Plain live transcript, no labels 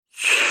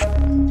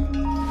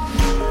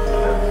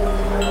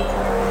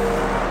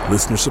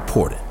Listener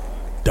supported.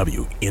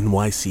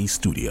 WNYC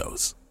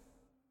Studios.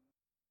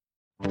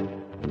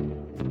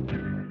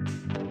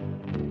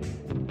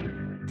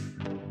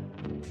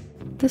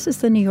 This is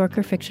the New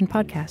Yorker Fiction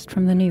Podcast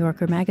from The New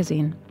Yorker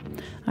magazine.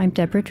 I'm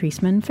Deborah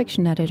Treisman,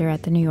 fiction editor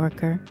at The New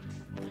Yorker.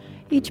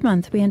 Each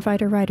month, we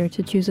invite a writer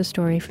to choose a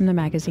story from the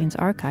magazine's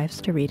archives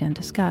to read and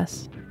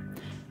discuss.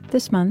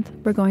 This month,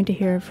 we're going to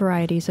hear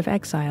Varieties of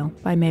Exile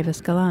by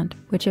Mavis Gallant,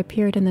 which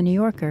appeared in The New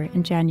Yorker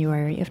in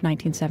January of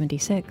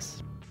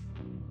 1976.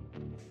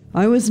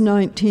 I was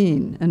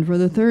 19, and for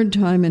the third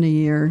time in a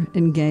year,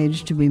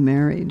 engaged to be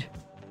married.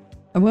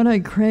 What I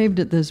craved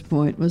at this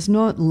point was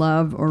not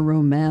love or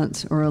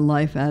romance or a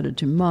life added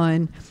to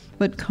mine,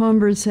 but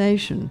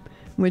conversation,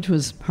 which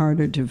was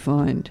harder to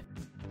find.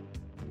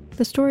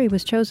 The story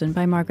was chosen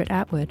by Margaret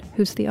Atwood,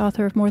 who's the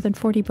author of more than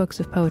 40 books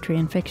of poetry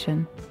and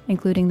fiction,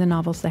 including the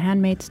novels The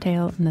Handmaid's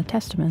Tale and The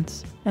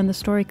Testaments, and the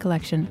story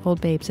collection Old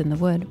Babes in the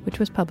Wood, which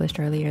was published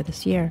earlier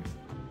this year.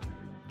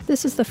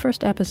 This is the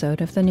first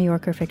episode of the New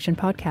Yorker Fiction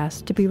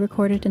Podcast to be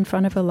recorded in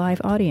front of a live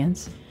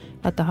audience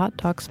at the Hot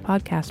Talks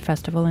Podcast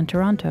Festival in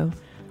Toronto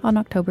on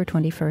October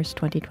 21st,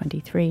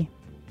 2023.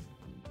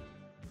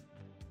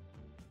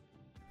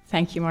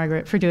 Thank you,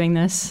 Margaret, for doing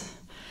this.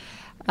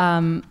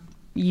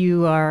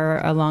 You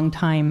are a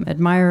longtime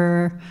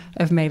admirer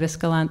of Mavis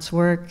Gallant's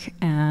work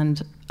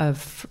and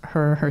of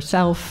her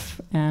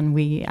herself, and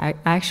we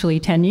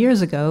actually 10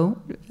 years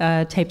ago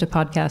taped a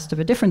podcast of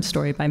a different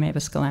story by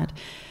Mavis Gallant.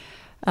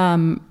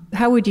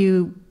 How would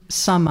you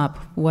sum up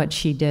what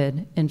she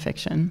did in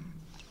fiction?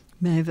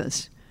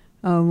 Mavis.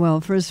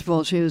 Well, first of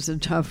all, she was a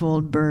tough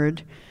old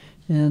bird,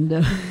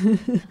 and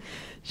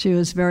she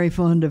was very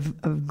fond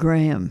of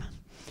Graham.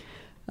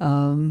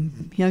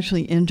 He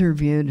actually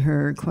interviewed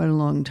her quite a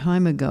long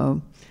time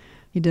ago.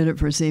 He did it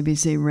for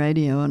CBC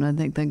Radio, and I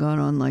think they got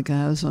on like a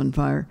house on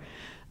fire,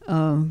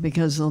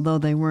 because although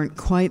they weren't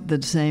quite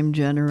the same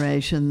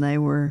generation, they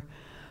were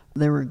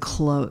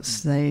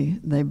close. They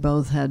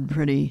both had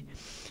pretty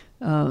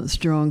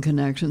strong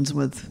connections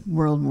with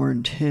World War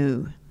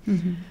II.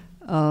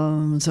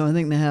 Mm-hmm. So I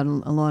think they had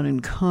a lot in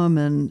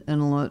common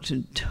and a lot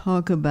to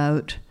talk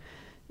about,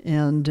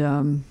 and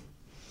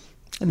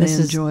they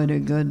enjoyed a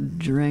good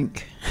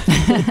drink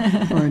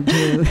or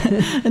two.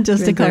 And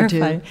just to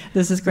clarify,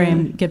 this is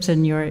Graham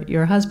Gibson,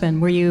 your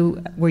husband. Were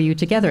you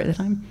together at the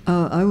time?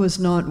 I was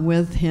not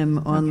with him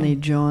on the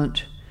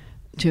jaunt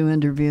to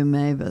interview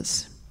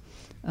Mavis.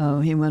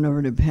 He went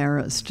over to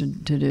Paris to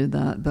do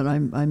that, but I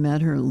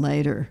met her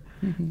later.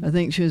 Mm-hmm. I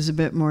think she was a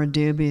bit more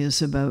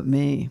dubious about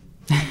me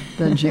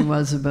than she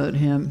was about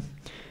him.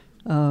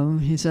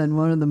 He said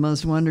one of the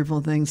most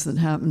wonderful things that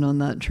happened on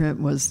that trip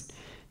was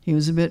he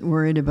was a bit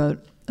worried about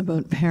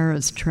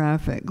Paris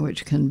traffic,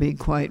 which can be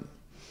quite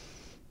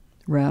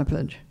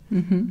rapid.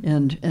 Mm-hmm.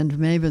 And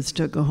Mavis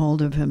took a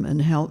hold of him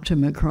and helped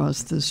him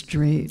across the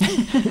street, which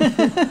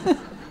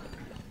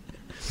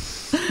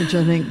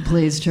I think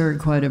pleased her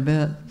quite a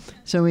bit.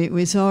 So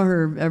we saw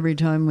her every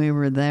time we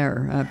were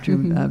there after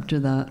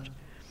that.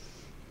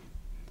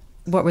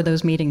 What were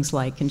those meetings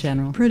like in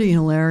general? Pretty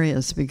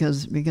hilarious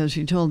because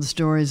she told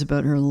stories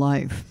about her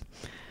life.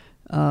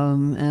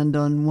 And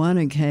on one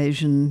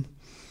occasion,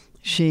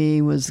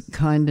 she was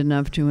kind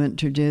enough to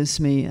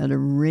introduce me at a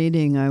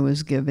reading I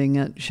was giving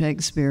at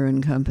Shakespeare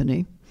and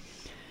Company.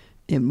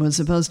 It was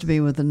supposed to be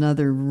with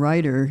another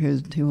writer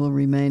who will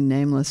remain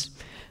nameless.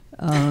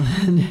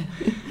 And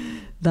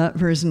that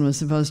person was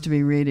supposed to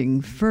be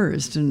reading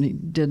first, and he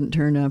didn't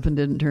turn up and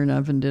didn't turn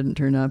up and didn't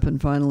turn up,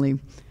 and finally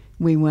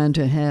we went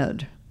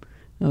ahead.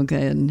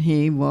 Okay, and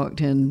he walked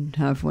in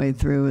halfway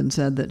through and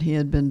said that he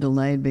had been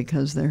delayed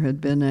because there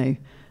had been a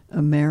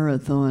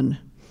marathon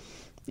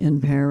in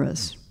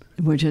Paris,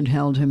 which had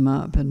held him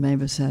up. And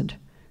Mavis said,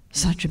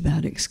 "Such a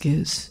bad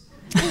excuse."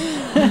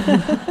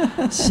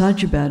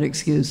 Such a bad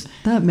excuse.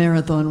 That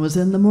marathon was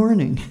in the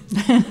morning.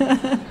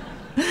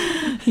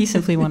 He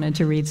simply wanted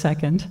to read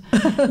second.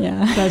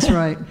 Yeah, that's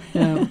right.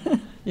 Yeah,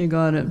 you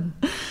got it.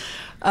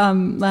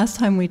 Last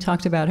time we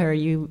talked about her,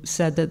 you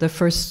said that the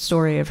first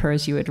story of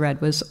hers you had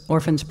read was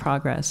Orphan's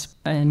Progress,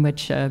 in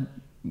which a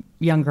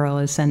young girl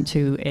is sent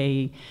to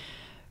a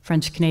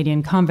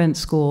French-Canadian convent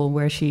school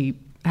where she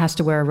has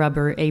to wear a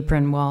rubber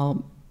apron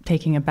while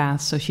taking a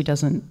bath so she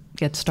doesn't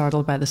get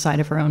startled by the sight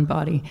of her own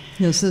body.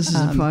 Yes, this is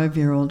a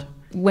 5-year-old.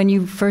 When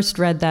you first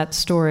read that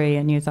story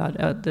and you thought,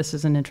 oh, this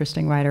is an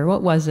interesting writer,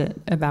 what was it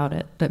about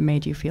it that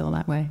made you feel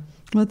that way?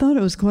 Well, I thought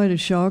it was quite a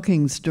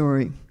shocking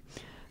story.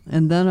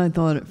 And then I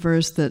thought at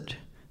first that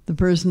the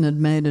person had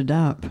made it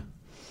up.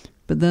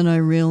 But then I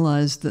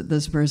realized that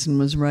this person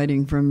was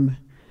writing from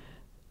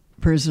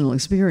personal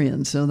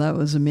experience, so that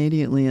was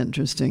immediately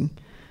interesting.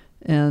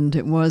 And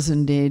it was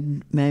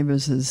indeed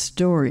Mavis's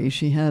story.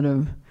 She had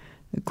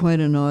quite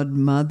an odd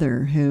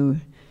mother who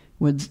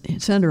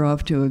would send her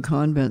off to a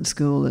convent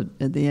school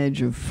at the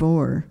age of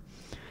 4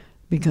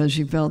 because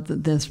she felt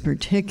that this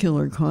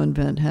particular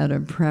convent had a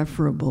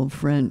preferable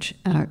French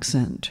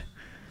accent.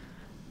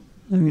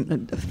 I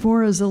mean,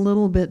 4 is a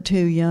little bit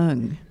too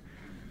young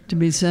to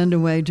be sent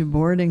away to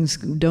boarding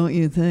school, don't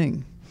you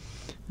think?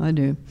 I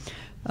do.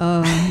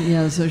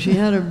 Yeah, so she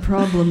had a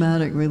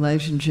problematic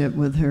relationship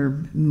with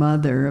her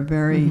mother, a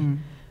very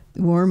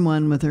warm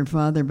one with her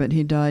father, but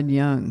he died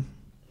young.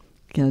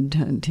 He had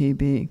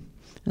TB.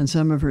 And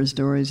some of her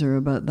stories are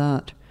about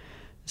that.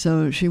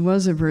 So she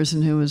was a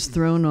person who was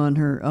thrown on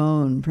her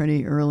own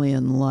pretty early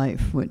in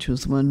life, which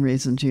was one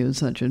reason she was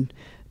such a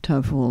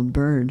tough old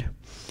bird.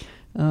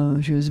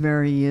 She was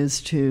very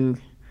used to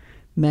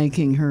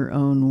making her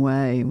own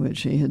way, which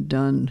she had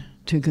done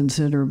to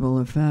considerable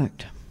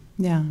effect.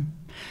 Yeah.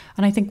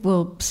 And I think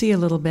we'll see a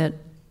little bit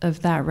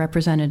of that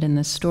represented in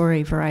this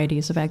story,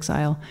 Varieties of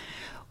Exile.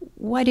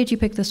 Why did you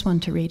pick this one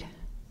to read?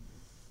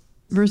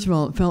 First of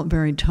all, it felt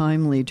very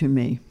timely to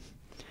me.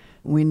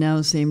 We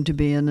now seem to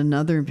be in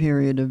another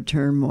period of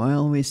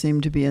turmoil. We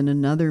seem to be in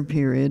another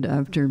period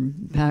after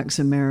Pax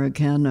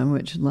Americana,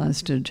 which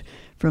lasted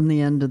from the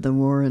end of the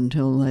war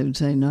until, I would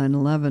say,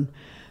 9/11.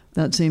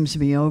 That seems to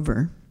be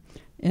over.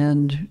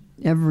 And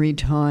every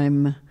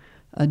time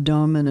a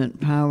dominant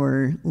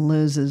power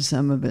loses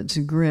some of its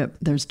grip,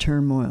 there's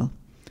turmoil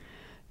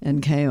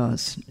and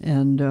chaos.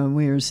 And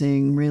we are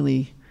seeing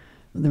really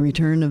the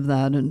return of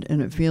that, and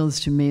it feels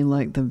to me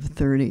like the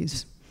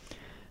 30s.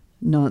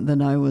 Not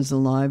that I was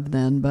alive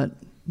then, but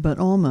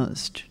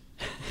almost.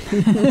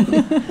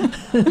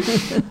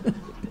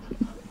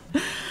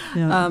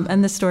 Yeah.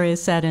 And this story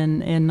is set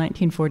in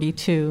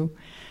 1942.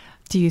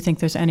 Do you think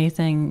there's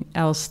anything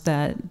else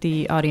that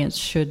the audience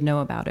should know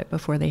about it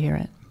before they hear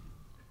it?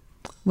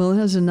 Well, it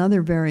has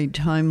another very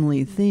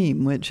timely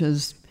theme, which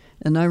is,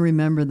 and I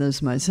remember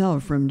this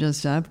myself from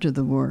just after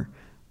the war,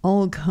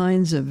 all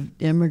kinds of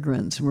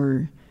immigrants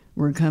were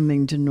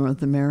coming to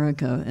North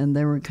America, and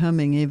they were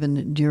coming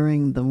even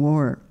during the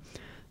war.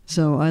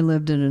 So I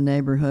lived in a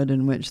neighborhood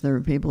in which there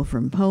were people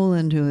from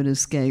Poland who had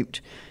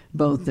escaped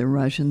both the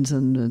Russians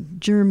and the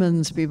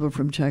Germans, people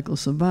from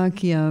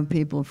Czechoslovakia,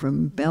 people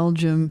from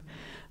Belgium.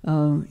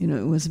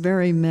 It was a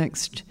very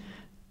mixed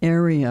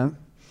area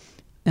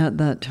at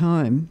that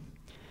time.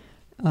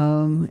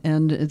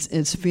 And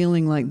it's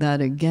feeling like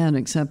that again,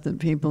 except that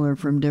people are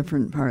from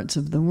different parts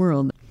of the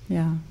world.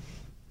 Yeah.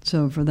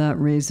 So for that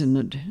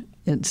reason,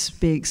 it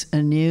speaks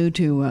anew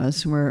to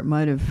us, where it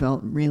might have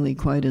felt really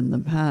quite in the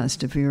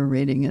past if you were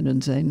reading it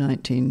in, say,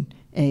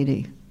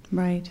 1980.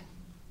 Right,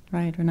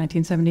 or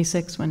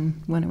 1976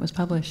 when it was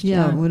published.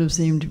 Yeah, it would have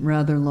seemed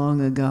rather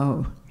long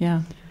ago.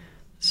 Yeah.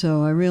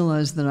 So I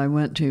realized that I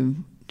went to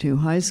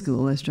high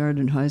school. I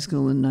started high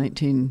school in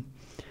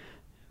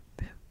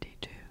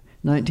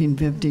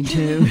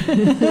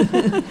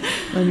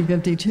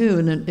 1952,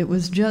 and it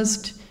was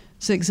just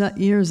 6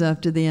 years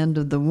after the end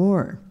of the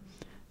war.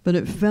 But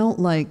it felt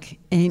like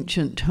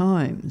ancient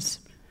times.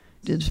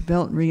 It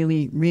felt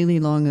really,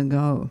 really long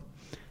ago.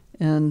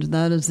 And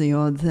that is the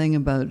odd thing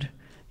about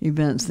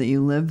events that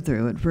you live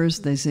through. At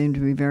first, they seem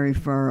to be very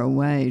far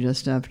away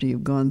just after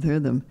you've gone through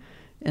them.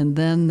 And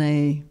then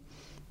they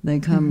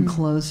come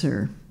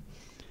closer.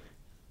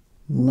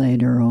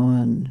 Later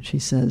on, she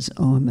says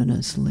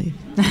ominously.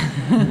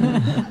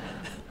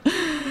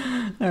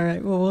 All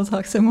right, well, we'll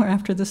talk some more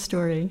after the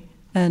story.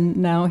 And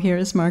now here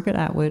is Margaret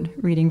Atwood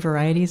reading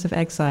Varieties of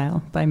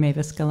Exile by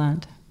Mavis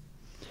Gallant.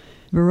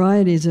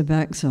 Varieties of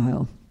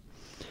Exile.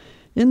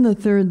 In the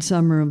third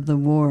summer of the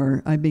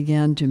war, I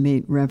began to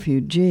meet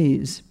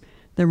refugees.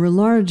 There were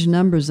large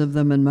numbers of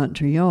them in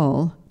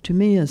Montreal, to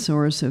me a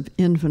source of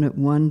infinite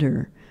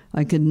wonder.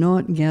 I could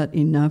not get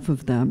enough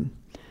of them.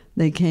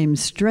 They came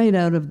straight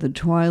out of the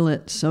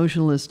twilit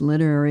socialist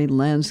literary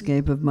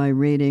landscape of my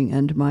reading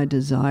and my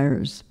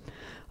desires.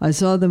 I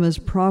saw them as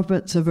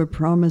prophets of a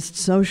promised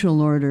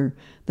social order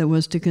that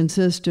was to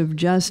consist of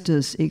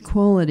justice,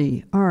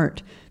 equality,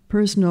 art,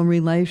 personal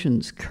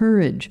relations,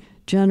 courage,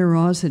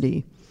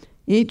 generosity.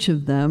 Each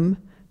of them,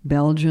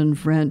 Belgian,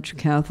 French,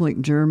 Catholic,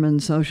 German,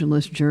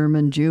 Socialist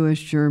German,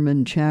 Jewish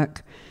German,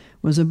 Czech,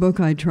 was a book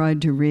I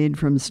tried to read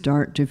from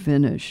start to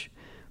finish.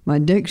 My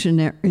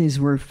dictionaries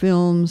were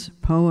films,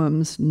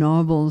 poems,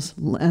 novels,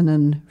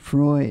 Lenin,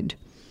 Freud.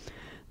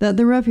 That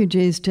the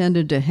refugees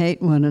tended to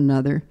hate one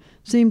another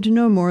seemed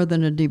no more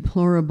than a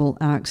deplorable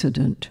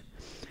accident.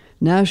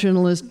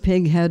 Nationalist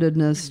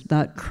pig-headedness,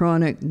 that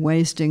chronic,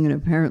 wasting, and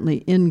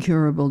apparently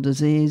incurable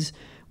disease,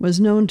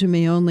 was known to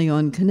me only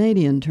on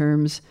Canadian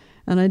terms,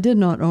 and I did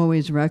not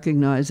always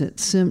recognize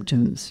its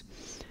symptoms.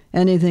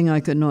 Anything I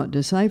could not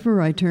decipher,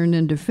 I turned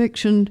into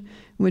fiction,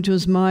 which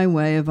was my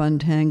way of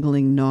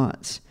untangling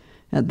knots.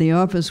 At the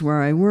office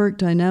where I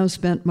worked, I now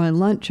spent my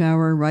lunch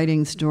hour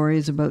writing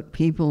stories about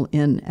people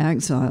in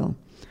exile.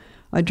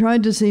 I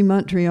tried to see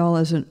Montreal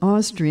as an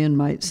Austrian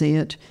might see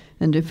it,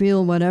 and to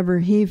feel whatever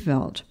he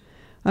felt.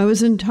 I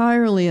was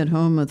entirely at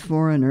home with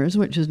foreigners,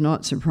 which is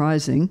not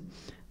surprising.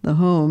 The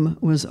home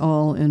was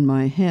all in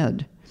my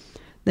head.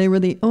 They were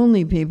the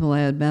only people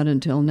I had met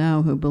until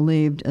now who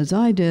believed, as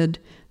I did,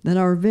 that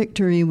our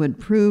victory would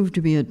prove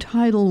to be a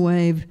tidal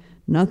wave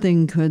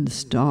nothing could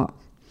stop.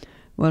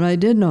 What I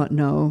did not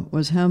know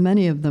was how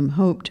many of them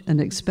hoped and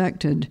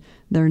expected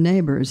their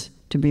neighbors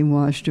to be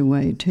washed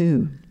away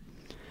too.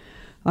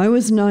 I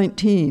was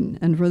 19,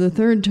 and for the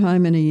third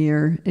time in a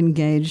year,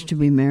 engaged to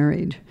be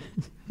married.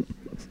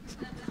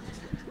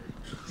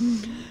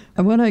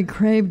 And what I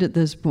craved at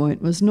this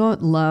point was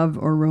not love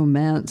or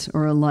romance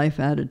or a life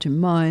added to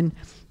mine,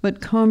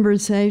 but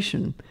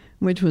conversation,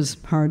 which was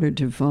harder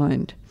to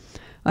find.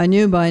 I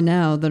knew by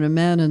now that a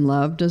man in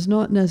love does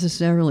not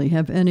necessarily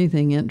have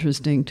anything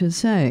interesting to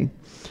say.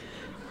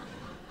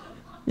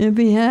 If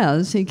he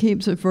has, he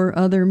keeps it for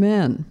other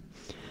men.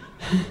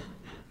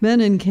 Men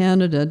in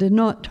Canada did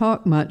not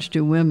talk much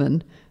to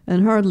women,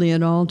 and hardly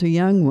at all to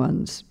young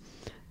ones.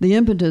 The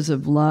impetus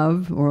of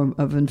love, or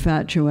of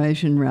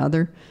infatuation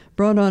rather,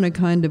 brought on a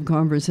kind of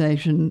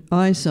conversation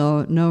I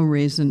saw no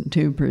reason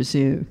to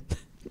pursue.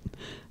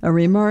 A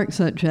remark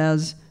such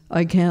as,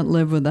 "I can't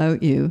live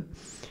without you,"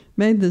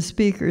 made the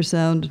speaker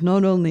sound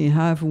not only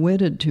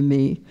half-witted to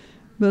me,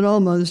 but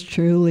almost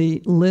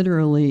truly,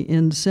 literally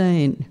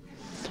insane.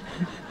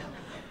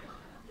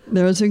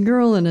 There's a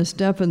girl in a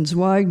Stefan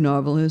Zweig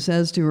novel who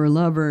says to her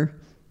lover,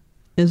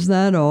 "Is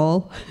that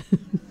all?"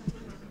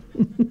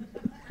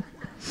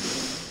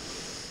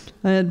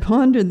 I had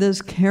pondered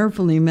this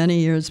carefully many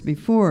years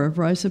before,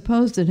 for I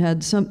supposed it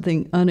had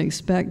something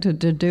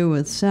unexpected to do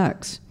with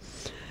sex.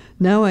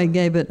 Now I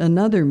gave it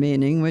another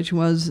meaning, which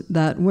was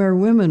that where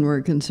women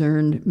were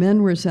concerned,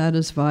 men were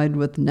satisfied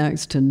with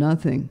next to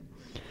nothing.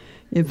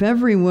 If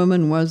every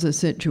woman was a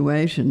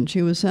situation,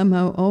 she was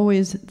somehow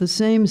always the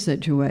same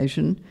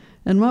situation,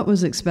 and what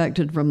was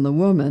expected from the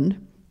woman,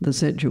 the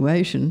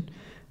situation,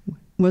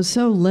 was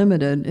so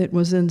limited it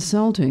was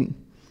insulting.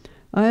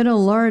 I had a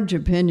large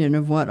opinion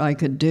of what I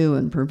could do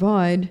and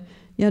provide,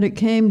 yet it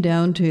came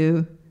down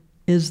to,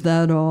 is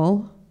that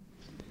all?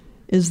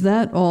 Is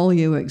that all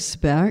you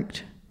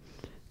expect?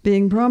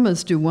 Being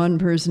promised to one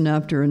person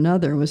after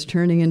another was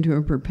turning into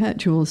a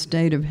perpetual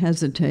state of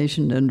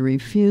hesitation and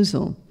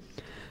refusal.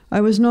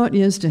 I was not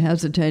used to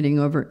hesitating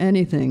over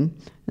anything,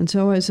 and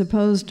so I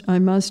supposed I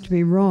must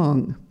be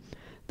wrong.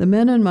 The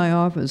men in my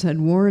office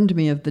had warned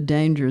me of the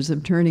dangers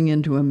of turning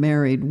into a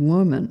married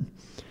woman.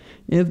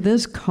 If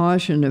this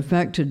caution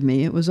affected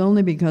me, it was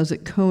only because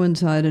it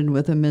coincided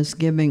with a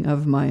misgiving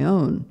of my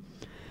own.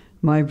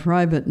 My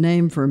private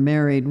name for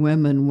married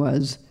women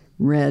was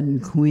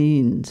Red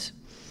Queens.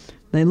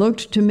 They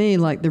looked to me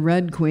like the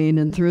Red Queen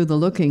in Through the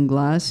Looking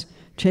Glass,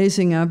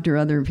 chasing after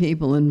other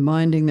people and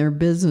minding their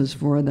business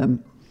for them.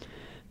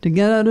 To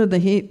get out of the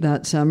heat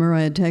that summer,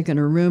 I had taken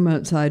a room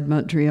outside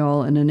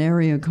Montreal in an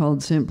area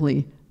called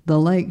simply the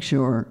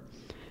Lakeshore.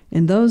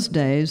 In those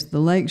days,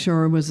 the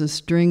Lakeshore was a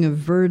string of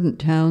verdant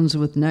towns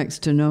with next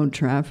to no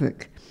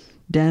traffic.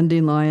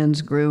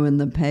 Dandelions grew in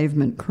the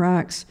pavement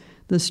cracks,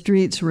 the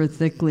streets were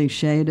thickly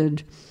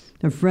shaded.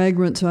 A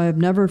fragrance I have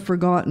never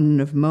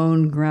forgotten of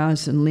mown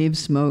grass and leaf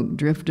smoke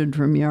drifted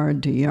from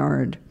yard to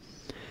yard.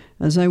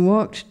 As I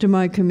walked to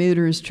my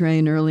commuter's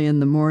train early in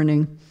the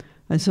morning,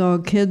 I saw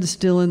kids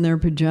still in their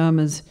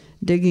pajamas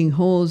digging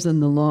holes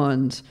in the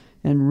lawns,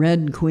 and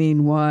Red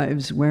Queen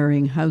wives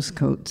wearing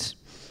housecoats.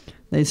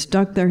 They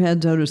stuck their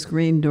heads out of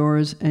screen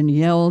doors and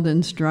yelled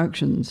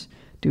instructions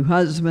to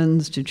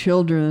husbands, to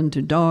children,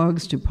 to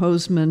dogs, to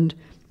postmen,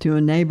 to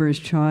a neighbor's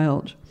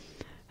child.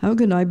 How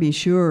could I be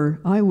sure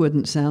I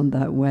wouldn't sound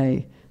that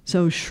way,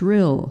 so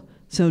shrill,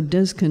 so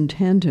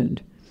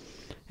discontented?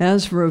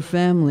 As for a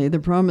family, the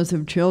promise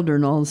of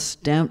children all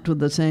stamped with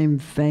the same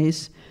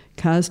face,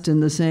 cast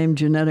in the same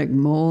genetic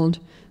mold,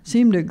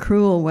 seemed a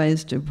cruel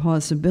waste of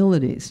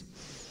possibilities.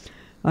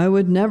 I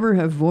would never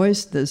have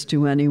voiced this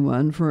to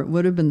anyone, for it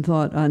would have been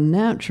thought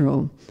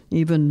unnatural,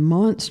 even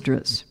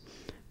monstrous.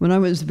 When I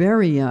was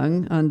very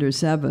young, under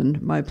 7,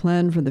 my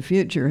plan for the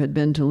future had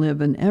been to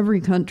live in every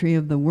country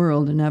of the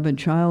world and have a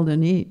child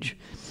in each.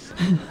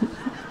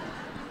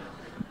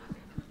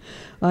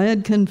 I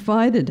had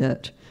confided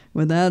it.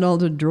 With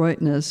adult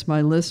adroitness,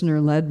 my listener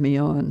led me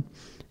on.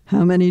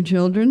 How many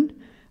children?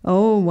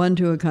 Oh, 1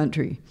 to a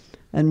country.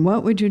 And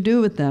what would you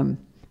do with them?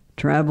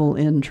 Travel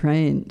in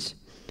trains.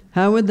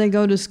 How would they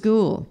go to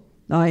school?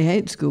 I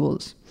hate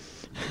schools.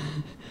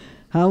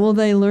 How will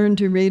they learn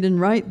to read and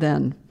write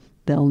then?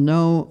 They'll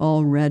know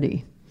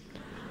already.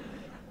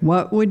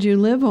 What would you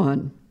live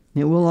on?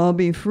 It will all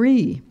be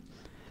free.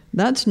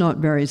 That's not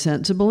very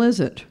sensible, is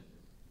it?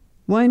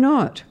 Why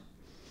not?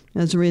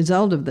 As a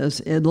result of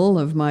this idyll,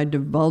 of my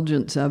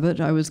divulgence of it,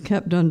 I was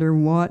kept under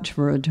watch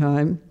for a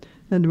time,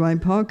 and my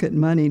pocket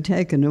money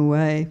taken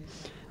away,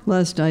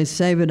 lest I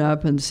save it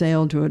up and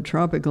sail to a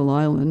tropical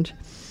island,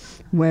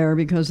 where,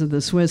 because of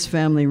the Swiss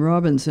Family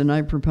Robinson,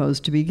 I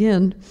proposed to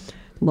begin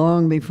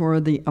long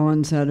before the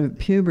onset of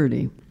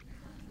puberty.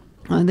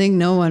 I think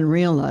no one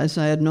realized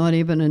I had not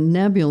even a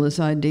nebulous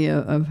idea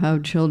of how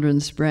children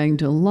sprang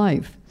to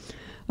life.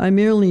 I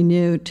merely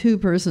knew 2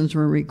 persons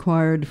were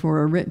required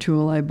for a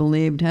ritual I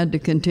believed had to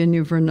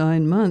continue for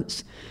 9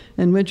 months,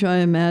 and which I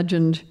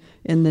imagined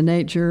in the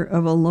nature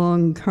of a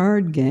long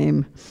card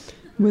game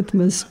with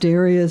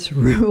mysterious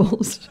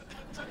rules.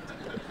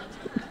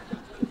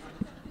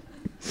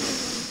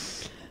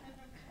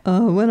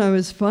 When I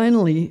was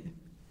finally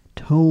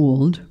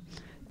told,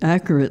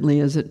 accurately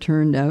as it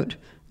turned out,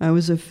 I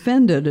was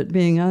offended at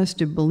being asked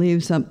to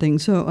believe something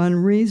so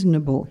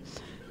unreasonable,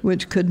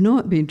 which could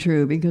not be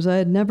true because I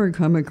had never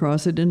come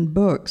across it in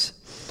books.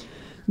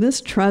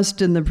 This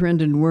trust in the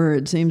printed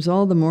word seems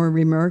all the more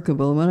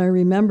remarkable when I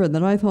remember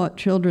that I thought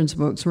children's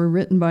books were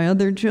written by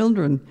other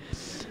children.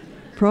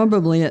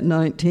 Probably at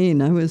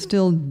 19, I was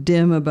still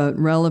dim about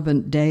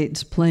relevant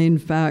dates, plain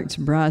facts,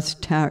 brass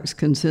tacks,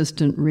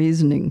 consistent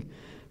reasoning.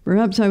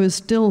 Perhaps I was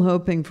still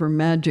hoping for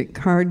magic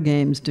card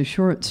games to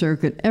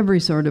short-circuit every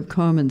sort of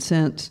common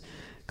sense.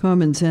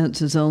 Common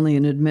sense is only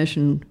an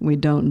admission we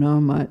don't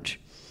know much.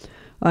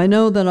 I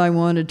know that I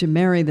wanted to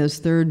marry this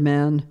third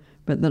man,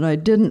 but that I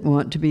didn't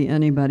want to be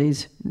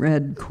anybody's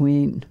Red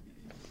Queen.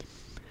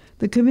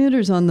 The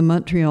commuters on the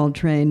Montreal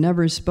train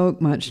never spoke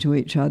much to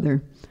each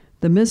other.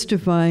 The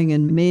mystifying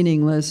and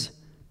meaningless,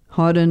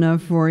 "hot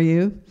enough for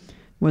you,"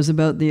 was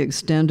about the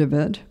extent of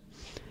it.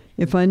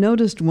 If I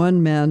noticed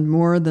one man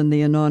more than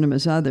the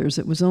anonymous others,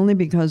 it was only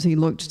because he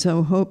looked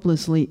so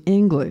hopelessly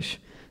English,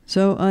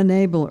 so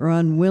unable or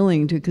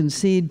unwilling to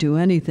concede to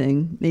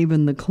anything,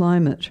 even the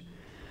climate.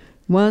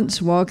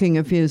 Once, walking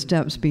a few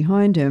steps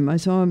behind him, I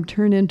saw him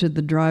turn into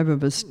the drive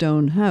of a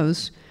stone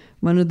house,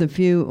 one of the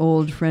few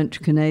old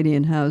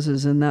French-Canadian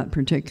houses in that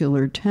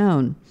particular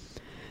town.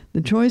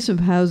 The choice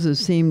of houses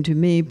seemed to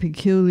me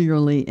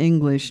peculiarly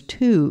English,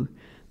 too,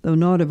 though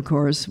not, of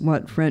course,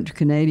 what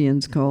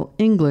French-Canadians call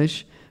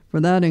English, for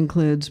that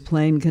includes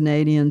plain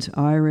Canadians,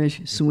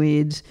 Irish,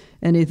 Swedes,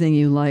 anything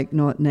you like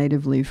not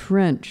natively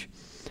French.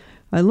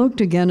 I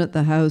looked again at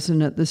the house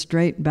and at the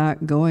straight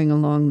back going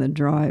along the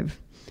drive.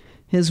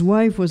 His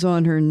wife was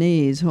on her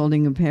knees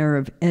holding a pair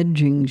of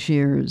edging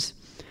shears.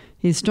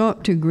 He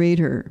stopped to greet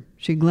her.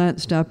 She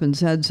glanced up and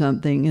said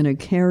something in a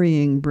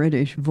carrying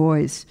British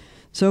voice,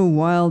 so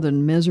wild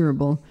and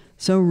miserable,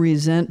 so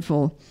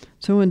resentful,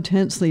 so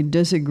intensely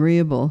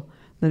disagreeable,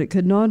 that it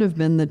could not have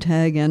been the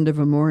tag end of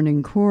a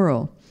morning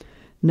quarrel.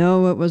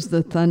 No, it was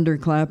the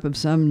thunderclap of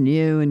some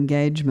new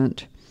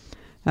engagement.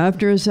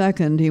 After a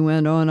second, he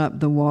went on up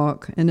the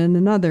walk, and in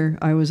another,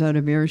 I was out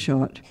of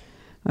earshot.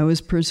 I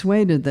was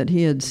persuaded that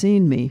he had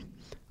seen me.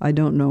 I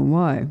don't know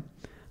why.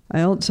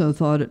 I also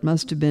thought it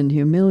must have been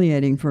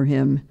humiliating for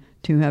him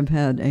to have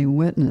had a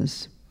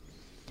witness.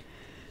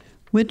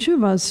 Which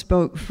of us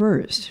spoke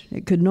first?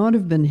 It could not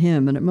have been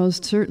him, and it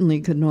most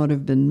certainly could not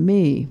have been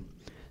me.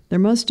 There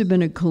must have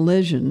been a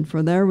collision,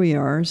 for there we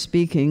are,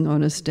 speaking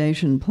on a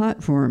station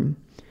platform.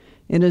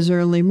 It is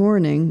early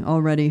morning,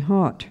 already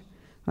hot.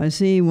 I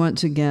see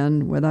once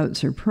again, without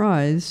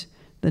surprise,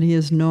 that he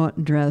is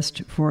not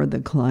dressed for the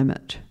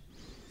climate.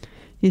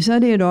 He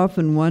said he had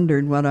often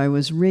wondered what I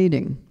was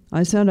reading.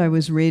 I said I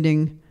was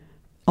reading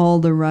All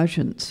the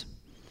Russians.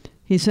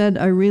 He said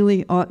I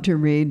really ought to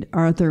read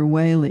Arthur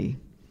Waley.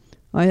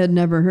 I had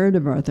never heard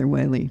of Arthur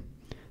Waley.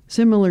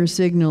 Similar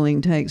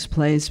signaling takes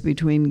place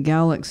between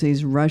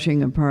galaxies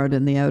rushing apart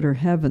in the outer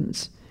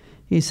heavens.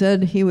 He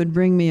said he would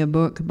bring me a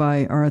book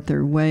by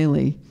Arthur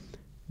Waley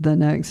the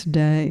next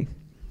day.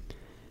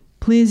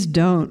 Please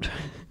don't.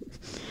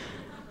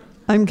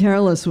 I'm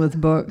careless with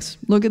books.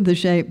 Look at the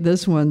shape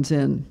this one's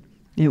in.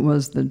 It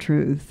was the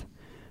truth.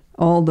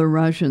 All the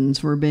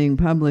Russians were being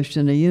published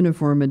in a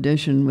uniform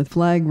edition with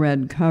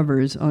flag-red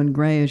covers on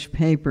grayish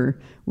paper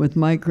with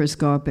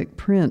microscopic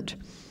print.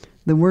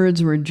 The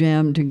words were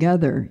jammed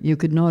together. You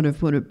could not have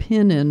put a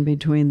pin in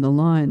between the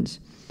lines.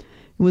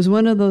 It was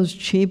one of those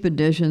cheap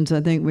editions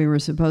I think we were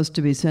supposed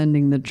to be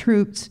sending the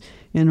troops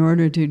in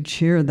order to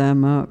cheer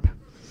them up.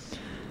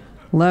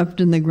 Left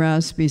in the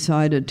grass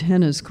beside a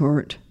tennis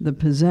court, the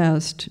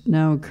possessed,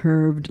 now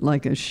curved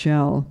like a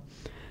shell.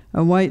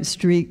 A white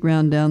streak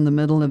ran down the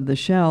middle of the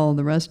shell.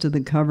 The rest of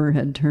the cover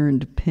had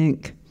turned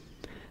pink.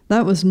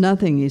 That was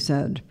nothing, he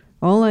said.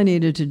 All I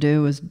needed to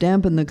do was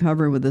dampen the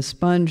cover with a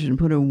sponge and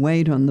put a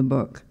weight on the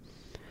book.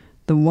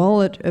 The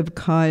wallet of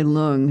Kai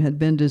Lung had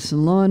been to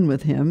Ceylon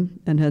with him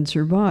and had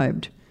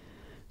survived.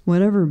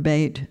 Whatever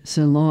bait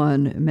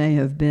Ceylon may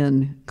have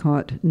been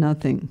caught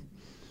nothing.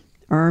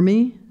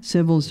 Army?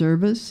 Civil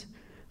service?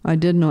 I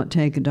did not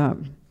take it up.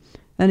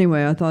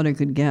 Anyway, I thought I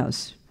could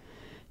guess.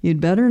 You'd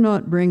better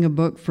not bring a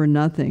book for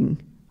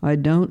nothing. I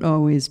don't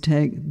always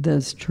take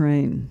this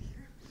train.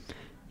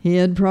 He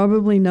had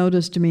probably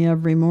noticed me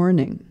every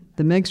morning.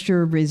 The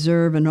mixture of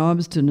reserve and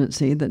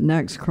obstinacy that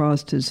next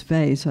crossed his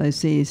face I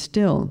see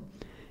still.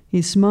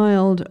 He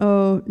smiled,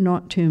 oh,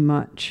 not too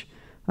much.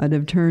 I'd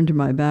have turned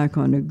my back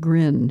on a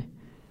grin.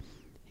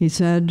 He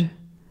said,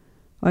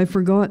 I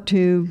forgot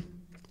to...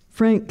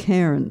 Frank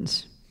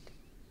Cairns.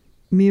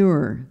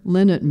 Muir,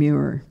 Linnet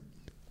Muir,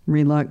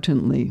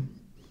 reluctantly.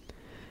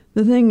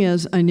 The thing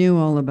is, I knew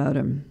all about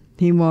him.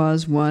 He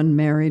was, 1,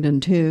 married,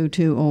 and 2,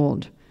 too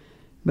old.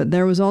 But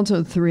there was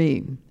also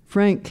 3.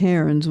 Frank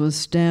Cairns was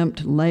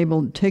stamped,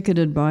 labeled,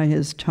 ticketed by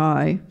his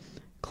tie,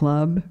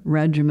 club,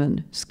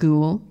 regiment,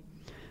 school,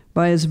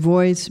 by his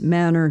voice,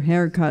 manner,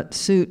 haircut,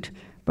 suit,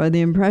 by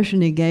the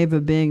impression he gave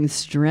of being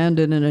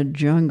stranded in a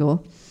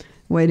jungle,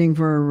 waiting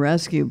for a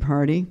rescue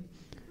party.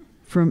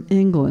 From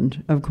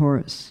England, of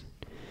course.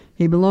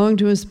 He belonged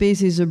to a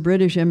species of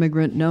British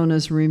immigrant known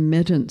as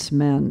remittance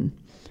men.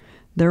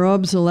 Their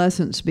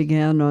obsolescence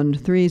began on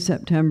 3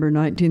 September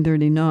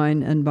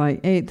 1939, and by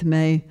 8th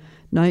May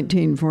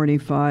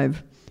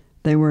 1945,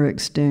 they were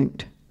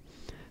extinct.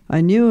 I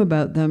knew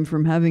about them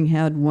from having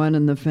had one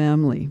in the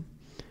family.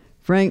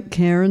 Frank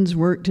Cairns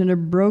worked in a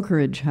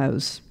brokerage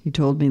house, he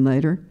told me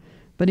later,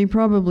 but he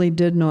probably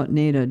did not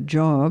need a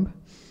job,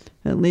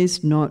 at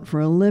least not for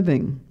a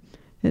living.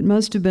 It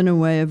must have been a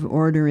way of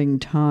ordering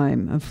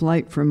time, a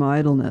flight from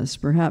idleness,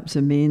 perhaps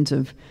a means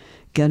of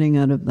getting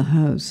out of the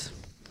house.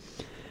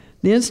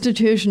 The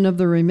institution of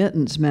the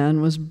remittance man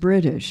was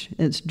British,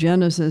 its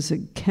genesis a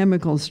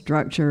chemical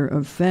structure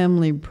of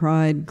family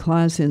pride,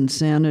 class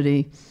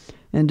insanity,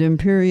 and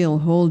imperial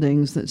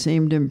holdings that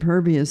seemed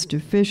impervious to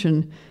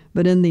fission,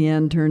 but in the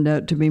end turned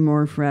out to be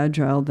more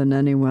fragile than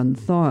anyone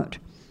thought.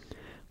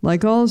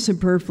 Like all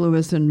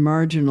superfluous and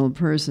marginal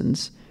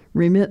persons,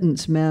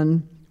 remittance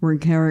men were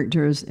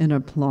characters in a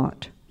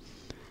plot.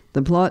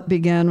 The plot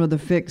began with a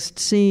fixed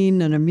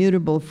scene and a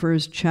mutable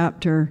first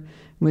chapter,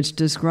 which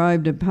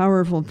described a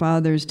powerful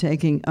father's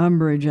taking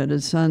umbrage at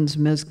his son's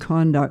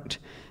misconduct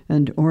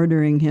and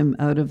ordering him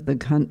out of the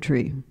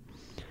country.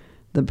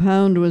 The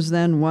pound was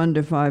then $1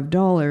 to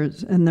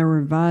 $5, and there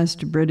were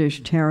vast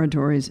British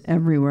territories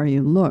everywhere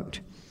you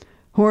looked.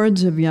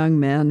 Hordes of young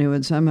men who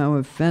had somehow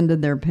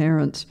offended their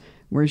parents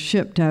were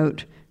shipped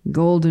out,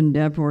 golden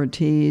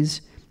deportees,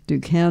 to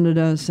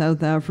Canada,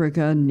 South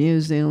Africa, New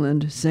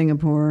Zealand,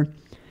 Singapore.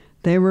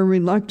 They were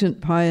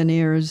reluctant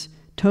pioneers,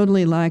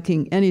 totally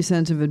lacking any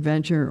sense of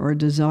adventure or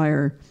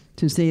desire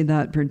to see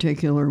that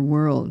particular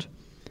world.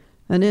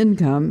 An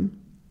income,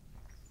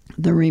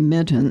 the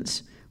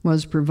remittance,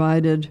 was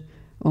provided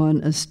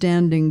on a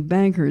standing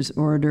banker's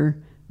order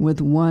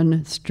with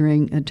one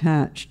string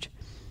attached: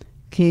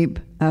 keep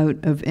out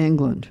of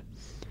England.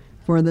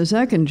 For the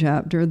second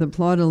chapter, the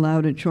plot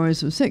allowed a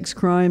choice of 6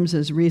 crimes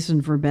as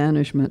reason for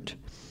banishment.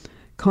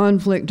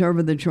 Conflict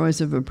over the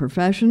choice of a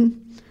profession.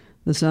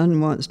 The son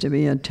wants to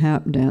be a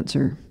tap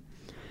dancer.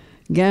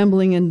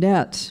 Gambling and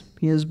debts.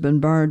 He has been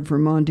barred for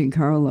Monte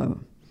Carlo.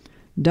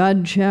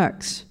 Dud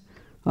checks.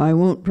 I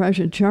won't press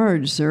a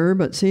charge, sir,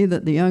 but see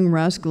that the young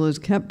rascal is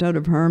kept out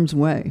of harm's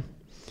way.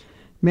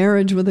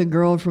 Marriage with a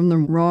girl from the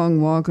wrong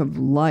walk of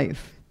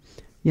life.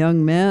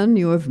 Young man,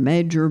 you have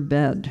made your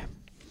bed.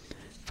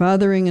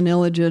 Fathering an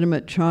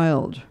illegitimate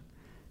child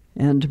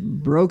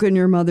and broken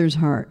your mother's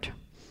heart.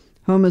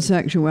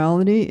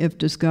 Homosexuality, if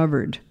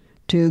discovered,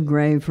 too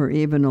grave for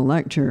even a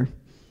lecture.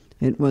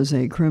 It was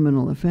a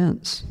criminal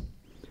offense.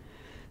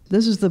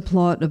 This is the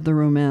plot of the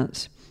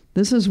romance.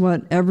 This is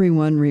what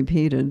everyone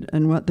repeated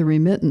and what the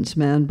remittance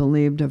man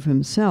believed of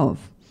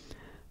himself.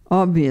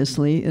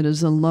 Obviously, it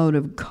is a load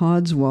of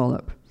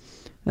codswallop.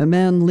 A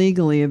man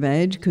legally of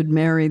age could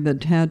marry the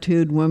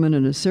tattooed woman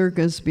in a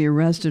circus, be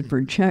arrested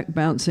for check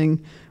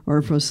bouncing,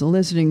 or for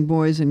soliciting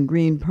boys in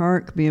Green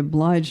Park, be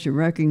obliged to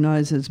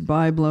recognize its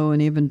byblow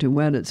and even to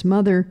wed its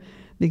mother,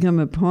 become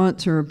a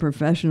ponce or a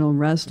professional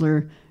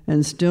wrestler,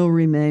 and still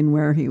remain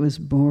where he was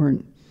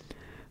born.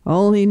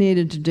 All he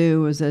needed to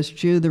do was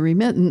eschew the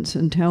remittance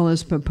and tell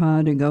his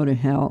papa to go to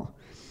hell.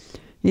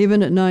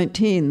 Even at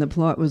 19, the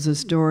plot was a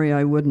story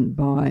I wouldn't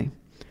buy.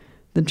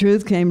 The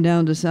truth came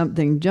down to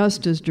something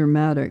just as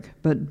dramatic,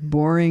 but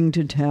boring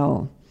to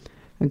tell.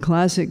 A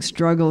classic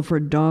struggle for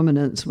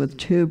dominance with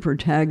 2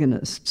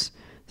 protagonists,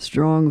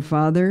 strong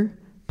father,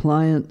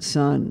 pliant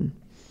son.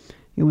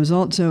 It was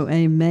also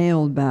a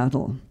male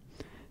battle.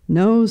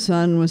 No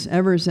son was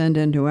ever sent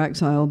into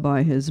exile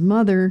by his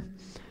mother,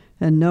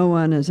 and no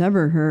one has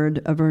ever heard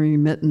of a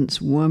remittance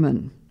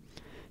woman.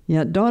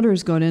 Yet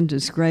daughters got into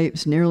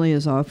scrapes nearly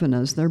as often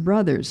as their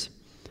brothers.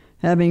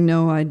 Having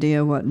no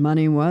idea what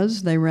money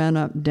was, they ran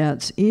up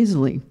debts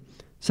easily.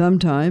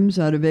 Sometimes,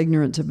 out of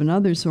ignorance of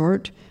another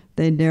sort,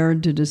 they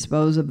dared to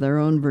dispose of their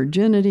own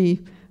virginity,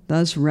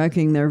 thus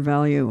wrecking their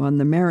value on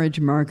the marriage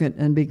market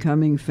and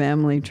becoming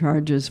family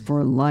charges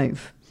for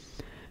life.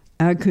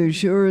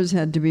 Accoucheurs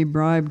had to be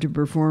bribed to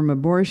perform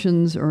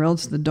abortions, or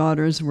else the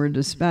daughters were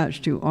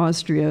dispatched to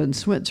Austria and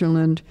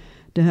Switzerland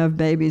to have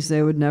babies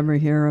they would never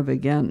hear of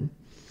again.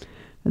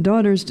 A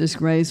daughter's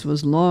disgrace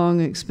was long,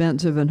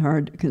 expensive, and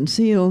hard to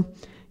conceal,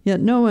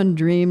 yet no one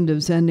dreamed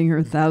of sending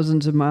her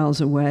thousands of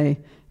miles away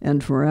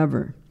and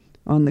forever.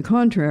 On the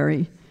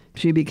contrary,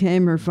 she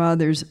became her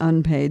father's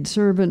unpaid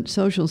servant,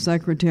 social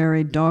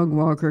secretary, dog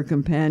walker,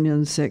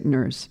 companion, sick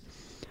nurse.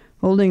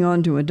 Holding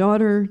on to a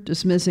daughter,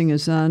 dismissing a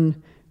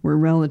son, were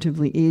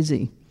relatively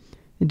easy.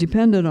 It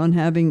depended on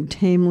having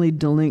tamely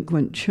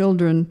delinquent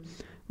children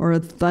or a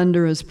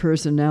thunderous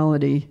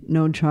personality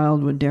no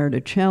child would dare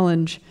to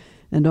challenge,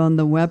 and on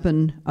the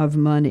weapon of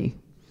money.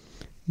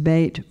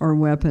 Bait or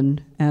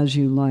weapon as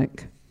you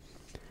like.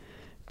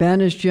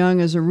 Banished young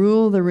as a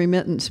rule, the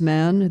remittance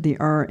man, the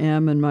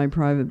RM in my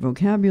private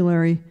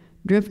vocabulary,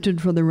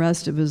 drifted for the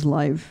rest of his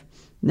life,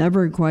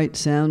 never quite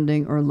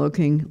sounding or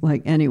looking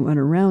like anyone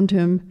around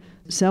him,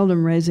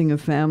 seldom raising a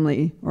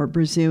family or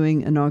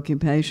pursuing an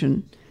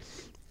occupation.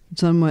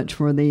 So much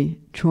for the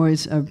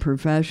choice of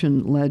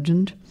profession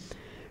legend.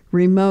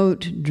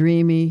 Remote,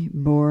 dreamy,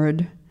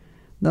 bored.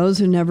 Those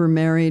who never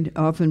married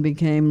often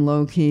became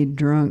low-key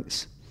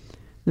drunks.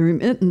 The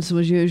remittance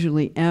was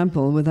usually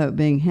ample without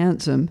being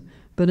handsome,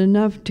 but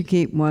enough to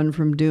keep one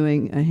from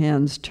doing a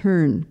hand's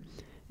turn.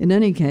 In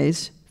any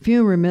case,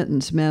 Few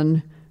remittance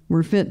men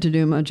were fit to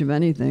do much of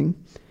anything,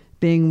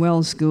 being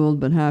well-schooled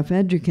but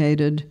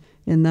half-educated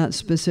in that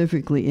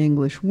specifically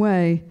English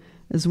way,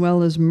 as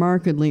well as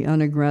markedly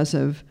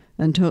unaggressive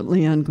and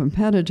totally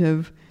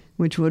uncompetitive,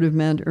 which would have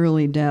meant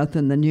early death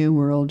in the New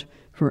World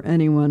for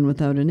anyone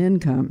without an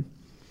income.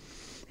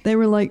 They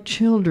were like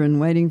children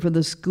waiting for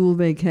the school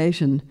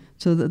vacation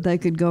so that they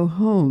could go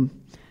home,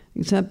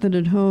 except that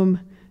at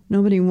home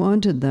nobody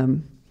wanted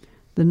them.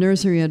 The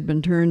nursery had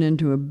been turned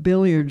into a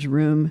billiards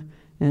room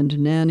and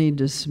nanny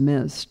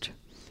dismissed.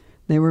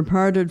 They were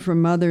parted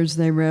from mothers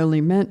they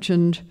rarely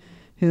mentioned,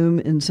 whom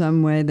in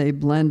some way they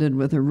blended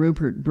with a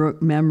Rupert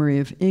Brooke memory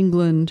of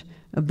England,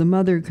 of the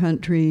mother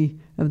country,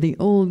 of the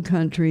old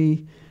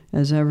country,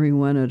 as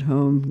everyone at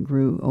home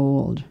grew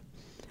old.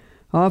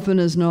 Often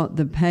as not,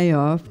 the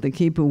payoff, the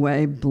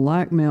keep-away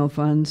blackmail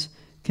funds,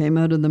 came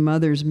out of the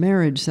mother's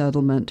marriage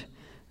settlement,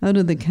 out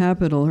of the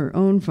capital her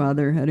own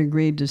father had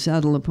agreed to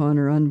settle upon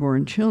her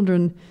unborn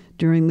children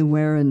during the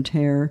wear and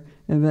tear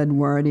of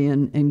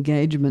Edwardian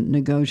engagement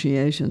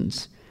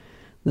negotiations.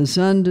 The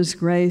son,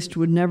 disgraced,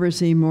 would never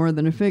see more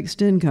than a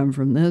fixed income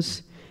from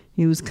this.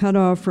 He was cut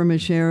off from a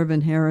share of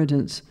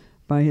inheritance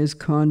by his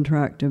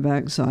contract of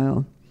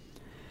exile.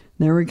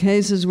 There were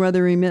cases where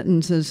the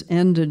remittances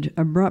ended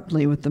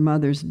abruptly with the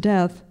mother's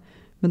death,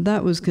 but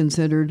that was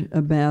considered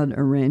a bad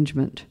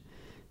arrangement.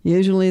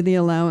 Usually the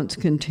allowance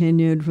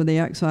continued for the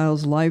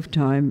exile's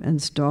lifetime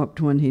and stopped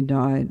when he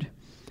died.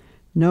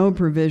 No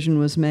provision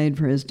was made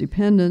for his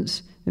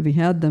dependents, if he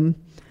had them,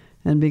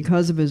 and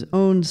because of his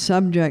own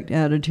subject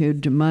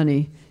attitude to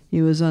money,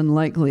 he was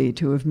unlikely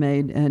to have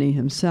made any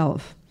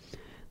himself.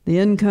 The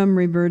income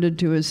reverted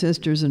to his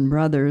sisters and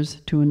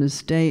brothers, to an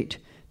estate,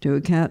 to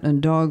a cat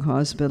and dog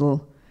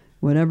hospital,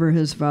 whatever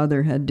his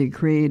father had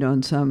decreed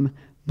on some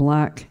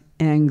black,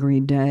 angry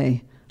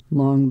day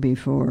long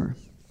before.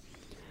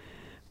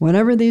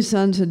 Whatever these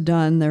sons had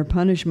done, their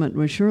punishment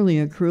was surely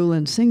a cruel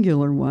and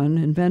singular one,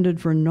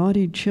 invented for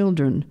naughty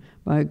children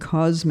by a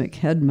cosmic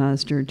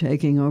headmaster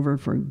taking over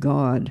for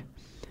God.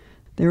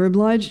 They were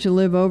obliged to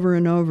live over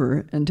and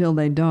over until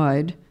they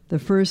died, the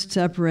first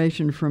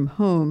separation from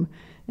home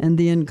and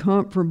the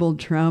incomparable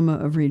trauma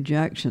of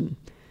rejection.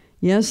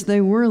 Yes, they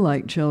were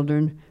like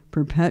children,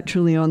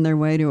 perpetually on their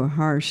way to a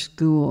harsh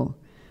school.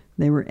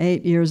 They were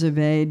 8 years of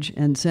age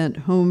and sent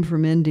home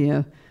from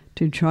India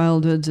to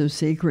childhoods of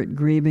secret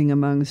grieving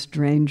among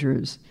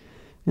strangers.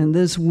 And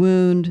this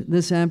wound,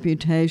 this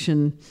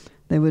amputation,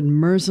 they would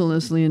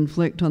mercilessly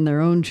inflict on their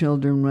own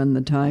children when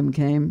the time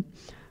came,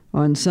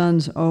 on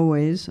sons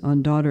always,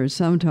 on daughters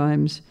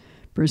sometimes,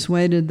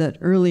 persuaded that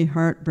early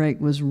heartbreak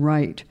was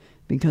right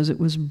because it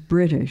was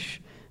British,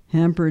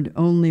 hampered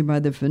only by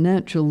the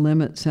financial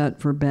limit set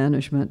for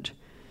banishment.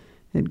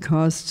 It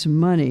costs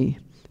money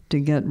to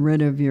get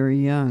rid of your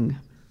young.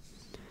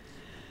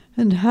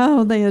 And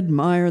how they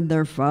admired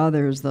their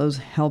fathers, those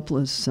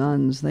helpless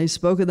sons. They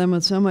spoke of them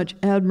with so much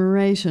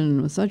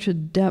admiration, with such a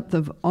depth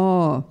of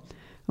awe.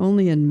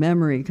 Only in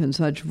memory can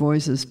such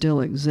voices still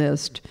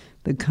exist.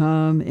 The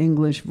calm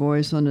English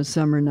voice on a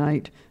summer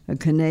night, a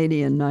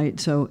Canadian night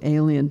so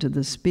alien to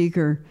the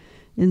speaker,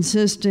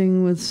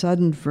 insisting with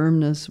sudden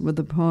firmness, with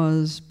a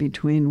pause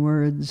between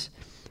words,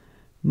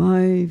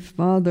 "My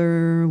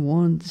father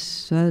once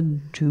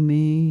said to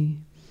me,"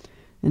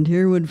 and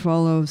here would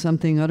follow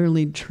something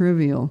utterly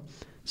trivial,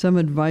 some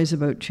advice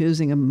about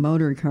choosing a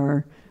motor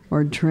car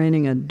or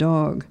training a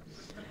dog.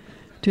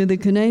 To the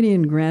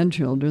Canadian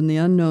grandchildren, the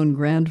unknown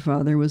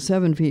grandfather was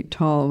 7 feet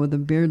tall with a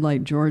beard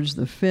like George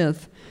V,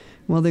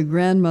 while the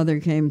grandmother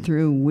came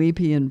through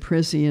weepy and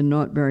prissy and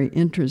not very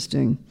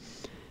interesting.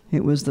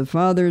 It was the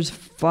father's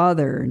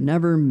father,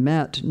 never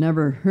met,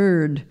 never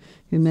heard,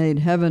 who made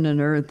heaven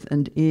and earth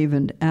and Eve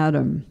and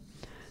Adam.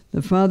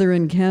 The father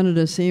in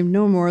Canada seemed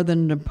no more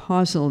than an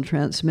apostle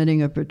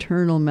transmitting a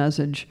paternal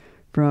message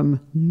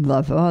from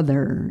the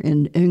father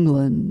in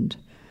England,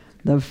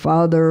 the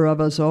father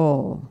of us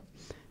all.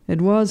 It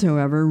was,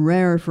 however,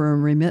 rare for a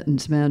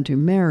remittance man to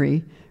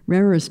marry,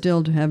 rarer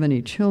still to have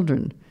any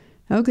children.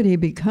 How could he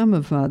become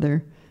a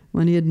father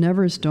when he had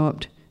never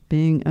stopped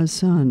being a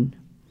son?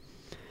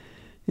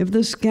 If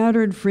the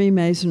scattered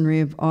Freemasonry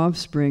of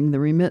offspring the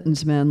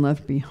remittance man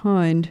left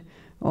behind,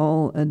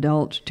 all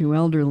adult to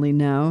elderly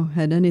now,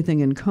 had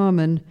anything in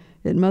common,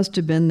 it must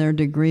have been their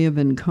degree of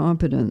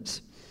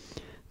incompetence.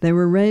 They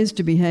were raised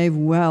to behave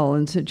well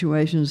in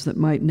situations that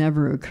might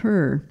never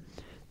occur,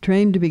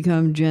 trained to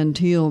become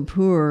genteel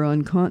poor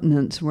on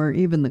continents where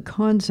even the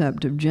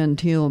concept of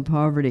genteel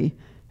poverty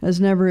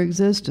has never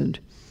existed.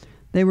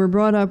 They were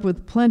brought up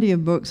with plenty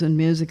of books and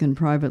music and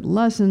private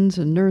lessons,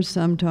 and nursed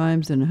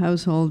sometimes in a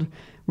household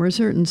where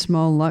certain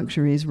small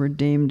luxuries were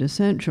deemed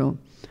essential.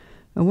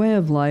 A way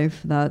of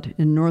life that,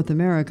 in North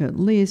America at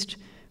least,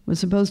 was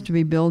supposed to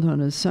be built on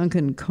a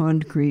sunken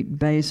concrete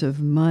base of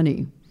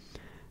money.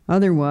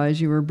 Otherwise,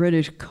 you were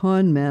British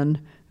con men,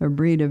 a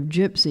breed of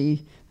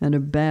gypsy, and a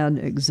bad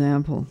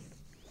example.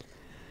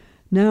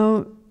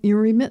 Now,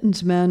 your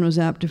remittance man was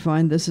apt to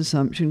find this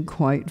assumption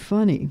quite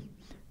funny.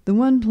 The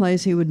one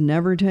place he would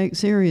never take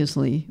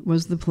seriously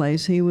was the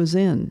place he was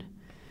in.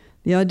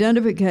 The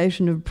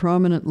identification of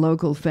prominent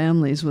local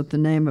families with the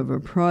name of a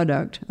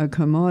product, a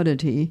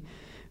commodity,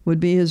 would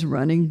be his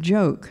running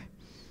joke.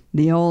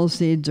 The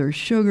Allseeds are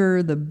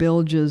sugar, the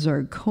bilges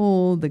are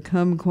coal, the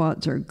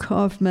kumquats are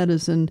cough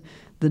medicine,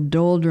 the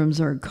doldrums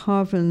are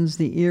coffins,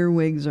 the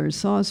earwigs are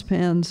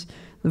saucepans,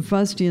 the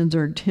fustians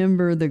are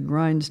timber, the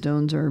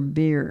grindstones are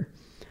beer.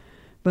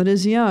 But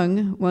his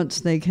young, once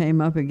they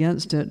came up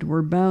against it,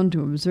 were bound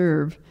to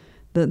observe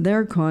that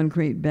their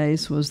concrete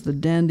base was the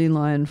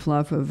dandelion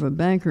fluff of a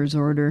banker's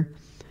order,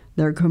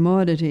 their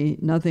commodity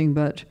nothing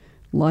but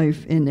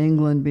life in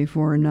England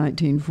before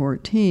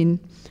 1914,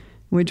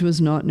 which was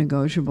not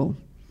negotiable.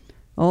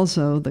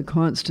 Also, the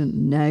constant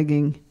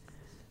nagging,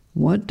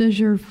 "What does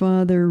your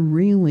father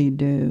really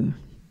do?"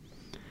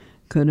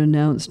 could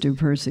announce to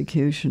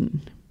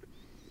persecution.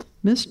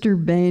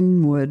 "Mr.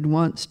 Bainwood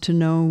wants to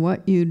know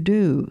what you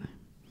do."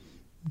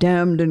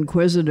 Damned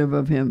inquisitive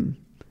of him.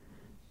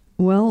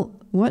 "Well,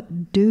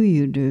 what do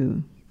you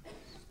do?"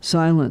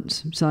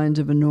 Silence, signs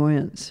of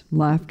annoyance,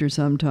 laughter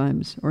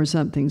sometimes, or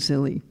something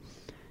silly.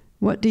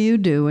 "What do you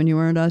do when you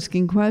aren't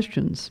asking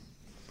questions?"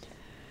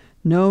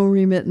 No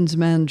remittance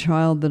man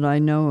child that I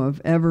know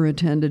of ever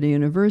attended a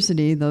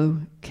university, though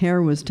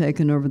care was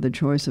taken over the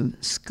choice of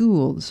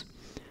schools.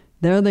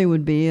 There they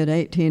would be at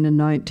 18 and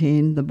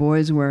 19, the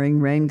boys wearing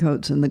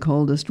raincoats in the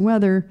coldest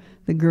weather,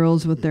 the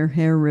girls with their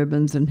hair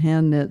ribbons and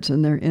hand knits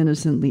and their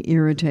innocently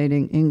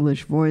irritating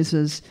English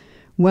voices,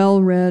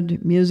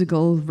 well-read,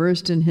 musical,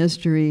 versed in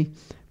history,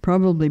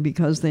 probably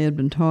because they had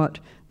been taught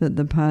that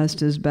the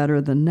past is better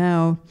than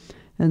now,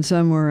 and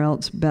somewhere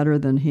else better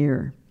than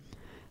here.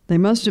 They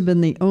must have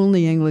been the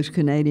only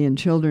English-Canadian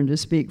children to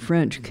speak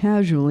French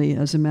casually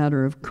as a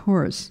matter of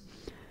course.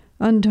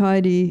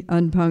 Untidy,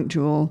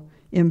 unpunctual,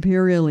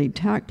 imperially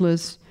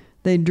tactless,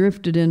 they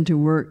drifted into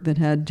work that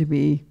had to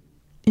be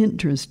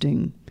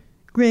interesting,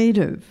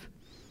 creative,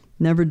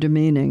 never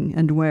demeaning,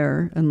 and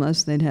where,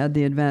 unless they'd had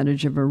the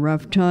advantage of a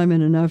rough time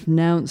and enough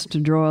nous to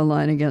draw a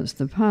line against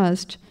the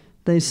past,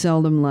 they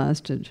seldom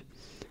lasted.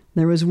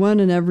 There was one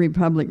in every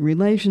public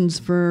relations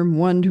firm,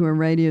 one to a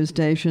radio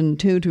station,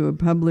 two to a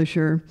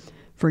publisher,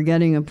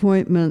 forgetting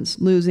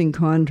appointments, losing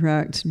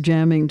contracts,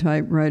 jamming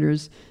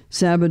typewriters,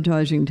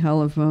 sabotaging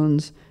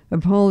telephones,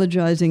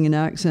 apologizing in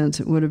accents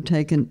it would have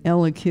taken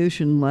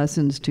elocution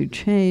lessons to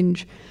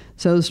change,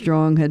 so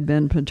strong had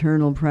been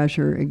paternal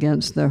pressure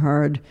against the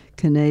hard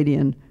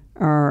Canadian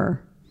R,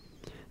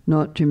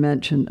 not to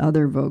mention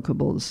other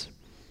vocables.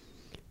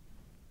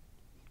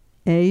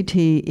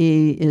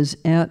 A-T-E is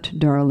et,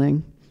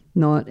 darling,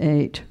 not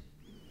ate.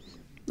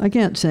 I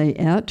can't say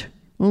et,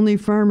 only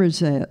farmers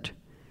say it.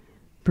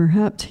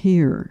 Perhaps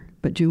here,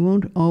 but you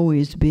won't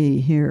always be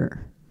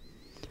here.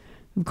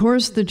 Of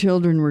course, the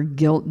children were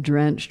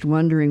guilt-drenched,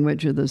 wondering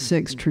which of the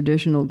 6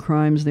 traditional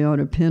crimes they ought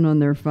to pin on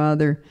their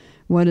father,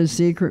 what his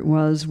secret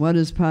was, what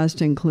his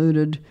past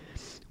included,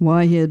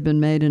 why he had been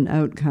made an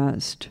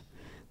outcast.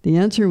 The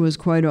answer was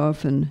quite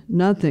often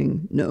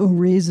nothing, no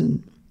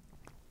reason.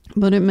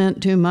 But it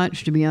meant too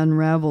much to be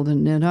unraveled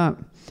and knit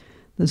up.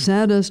 The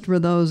saddest were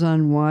those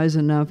unwise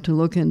enough to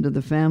look into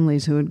the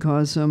families who had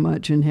caused so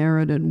much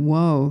inherited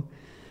woe,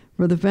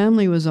 for the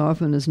family was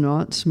often as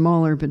not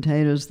smaller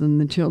potatoes than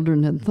the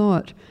children had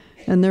thought,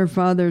 and their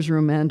father's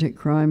romantic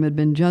crime had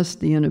been just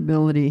the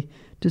inability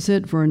to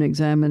sit for an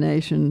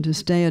examination, to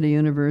stay at a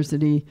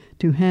university,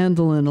 to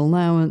handle an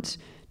allowance,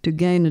 to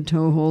gain a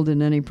toehold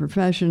in any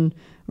profession,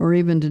 or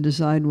even to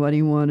decide what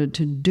he wanted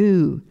to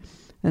do,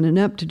 an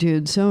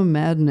ineptitude so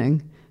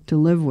maddening to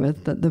live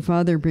with that the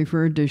father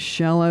preferred to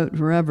shell out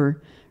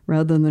forever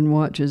rather than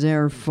watch his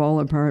heir fall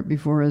apart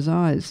before his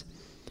eyes.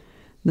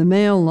 The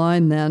male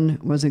line, then,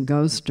 was a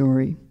ghost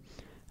story.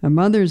 A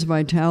mother's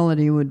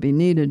vitality would be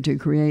needed to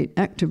create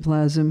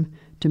ectoplasm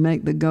to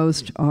make the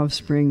ghost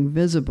offspring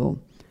visible.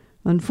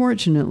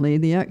 Unfortunately,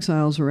 the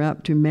exiles were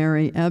apt to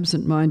marry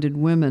absent-minded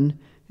women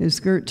whose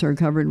skirts are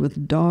covered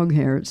with dog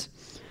hairs.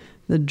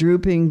 The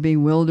drooping,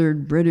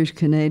 bewildered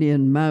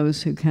British-Canadian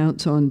mouse who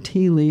counts on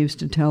tea leaves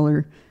to tell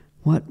her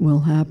what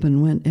will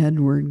happen when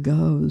Edward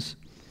goes.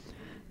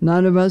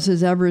 None of us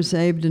is ever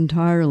saved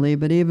entirely,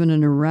 but even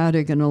an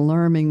erratic and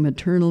alarming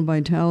maternal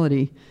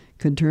vitality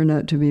could turn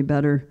out to be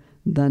better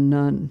than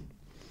none.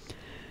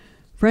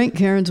 Frank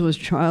Cairns was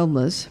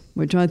childless,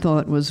 which I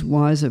thought was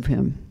wise of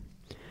him.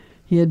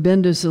 He had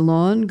been to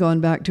Ceylon,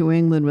 gone back to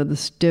England with a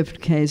stiff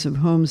case of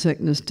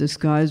homesickness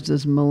disguised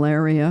as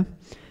malaria,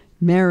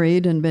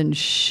 married and been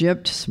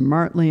shipped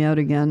smartly out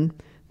again,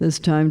 this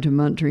time to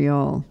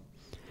Montreal.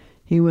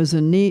 He was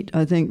a neat,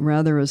 I think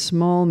rather a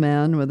small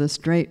man with a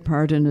straight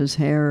part in his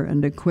hair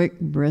and a quick,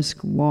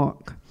 brisk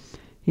walk.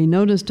 He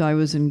noticed I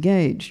was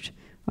engaged.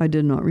 I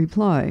did not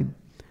reply.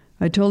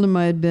 I told him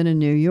I had been in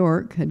New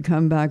York, had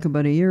come back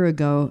about a year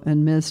ago,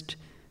 and missed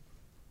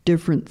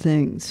different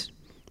things.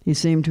 He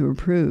seemed to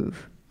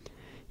approve.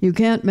 "You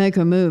can't make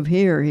a move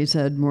here," he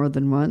said more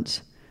than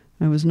once.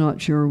 I was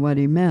not sure what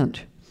he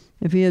meant.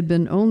 If he had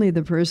been only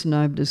the person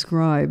I've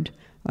described,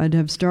 I'd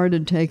have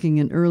started taking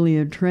an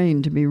earlier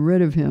train to be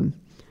rid of him.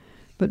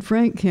 But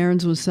Frank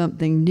Cairns was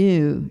something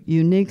new,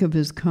 unique of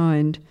his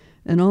kind,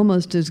 and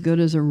almost as good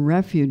as a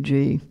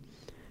refugee,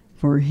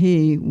 for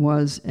he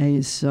was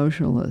a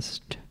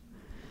socialist.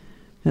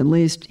 At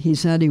least he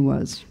said he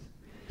was.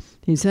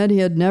 He said he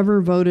had never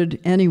voted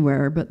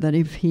anywhere, but that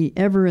if he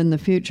ever in the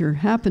future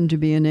happened to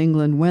be in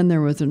England when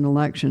there was an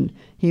election,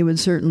 he would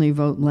certainly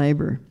vote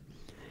Labour.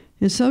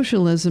 His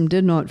socialism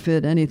did not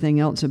fit anything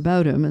else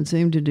about him and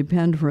seemed to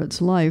depend for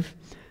its life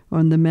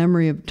on the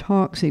memory of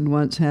talks he'd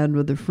once had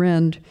with a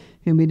friend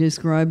whom he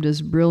described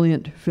as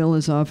brilliant,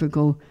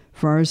 philosophical,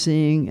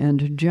 far-seeing,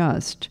 and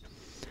just.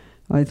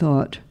 I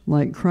thought,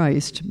 like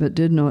Christ, but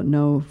did not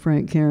know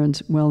Frank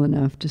Cairns well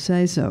enough to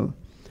say so.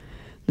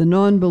 The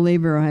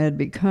non-believer I had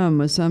become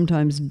was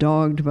sometimes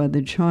dogged by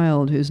the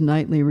child whose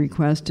nightly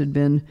request had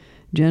been,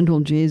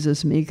 "Gentle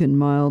Jesus, meek and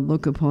mild,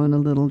 look upon a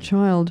little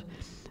child,"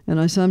 and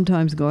I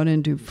sometimes got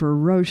into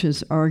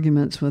ferocious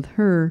arguments with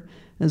her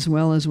as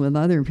well as with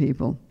other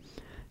people.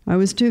 I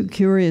was too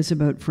curious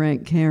about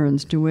Frank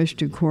Cairns to wish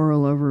to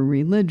quarrel over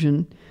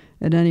religion,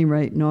 at any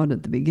rate not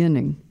at the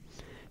beginning.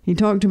 He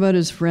talked about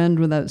his friend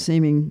without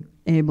seeming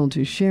able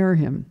to share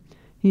him.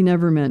 He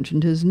never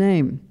mentioned his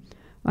name.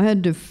 I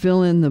had to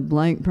fill in the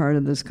blank part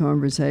of this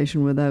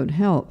conversation without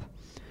help.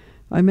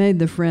 I made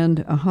the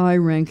friend a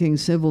high-ranking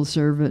civil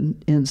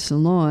servant in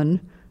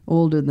Ceylon,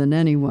 older than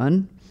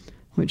anyone,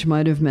 which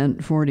might have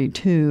meant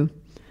 42,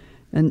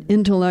 an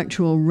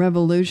intellectual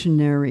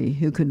revolutionary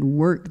who could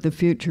work the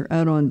future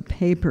out on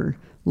paper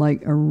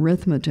like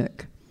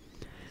arithmetic.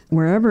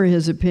 Wherever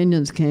his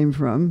opinions came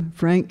from,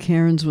 Frank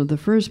Cairns was the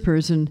first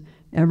person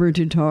ever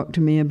to talk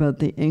to me about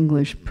the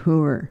English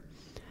poor.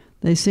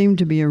 They seemed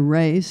to be a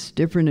race,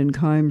 different in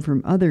kind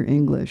from other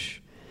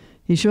English.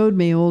 He showed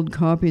me old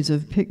copies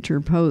of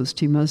Picture Post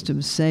he must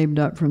have saved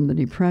up from the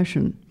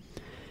Depression.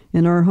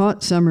 In our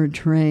hot summer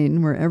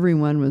train, where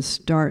everyone was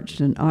starched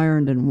and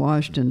ironed and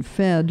washed and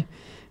fed,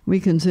 we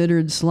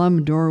considered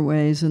slum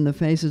doorways and the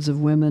faces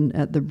of women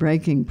at the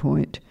breaking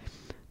point.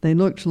 They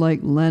looked like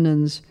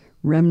Lenin's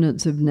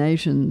remnants of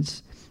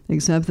nations,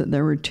 except that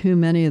there were too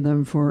many of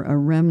them for a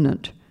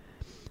remnant.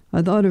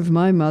 I thought of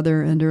my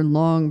mother and her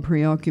long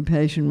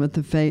preoccupation with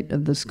the fate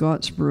of the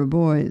Scottsboro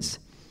boys.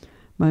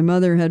 My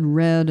mother had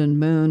read and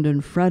mooned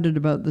and fretted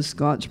about the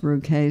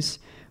Scottsboro case,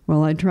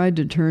 while I tried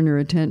to turn her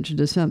attention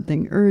to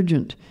something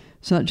urgent,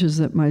 such as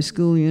that my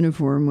school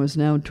uniform was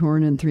now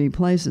torn in 3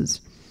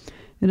 places.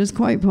 It is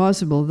quite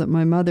possible that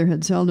my mother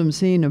had seldom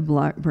seen a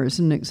black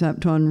person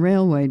except on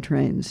railway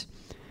trains.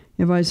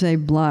 If I say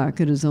black,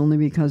 it is only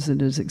because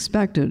it is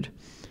expected.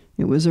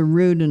 It was a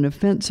rude and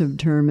offensive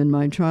term in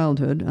my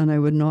childhood, and I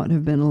would not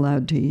have been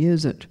allowed to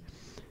use it.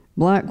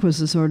 Black was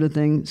the sort of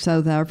thing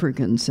South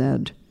Africans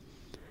said.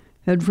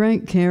 Had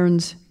Frank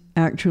Cairns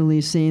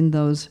actually seen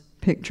those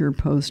Picture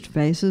Post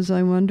faces,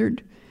 I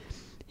wondered?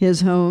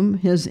 His home,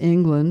 his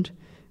England,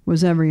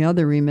 was every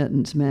other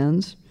remittance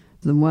man's,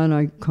 the one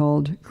I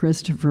called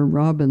Christopher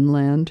Robin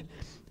land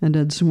and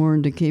had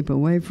sworn to keep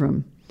away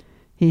from.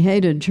 He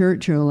hated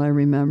Churchill, I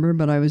remember,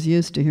 but I was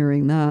used to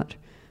hearing that.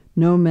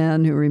 No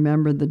man who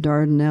remembered the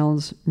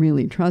Dardanelles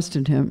really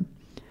trusted him.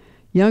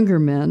 Younger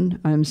men,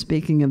 I am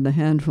speaking of the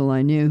handful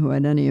I knew who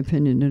had any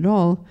opinion at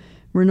all,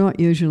 were not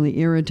usually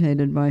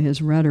irritated by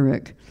his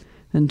rhetoric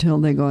until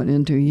they got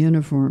into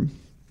uniform.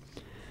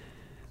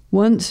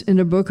 Once, in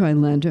a book I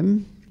lent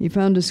him, he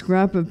found a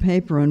scrap of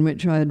paper on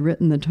which I had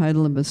written the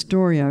title of a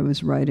story I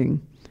was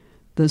writing,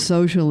 The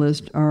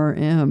Socialist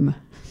R.M.,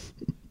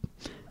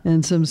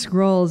 and some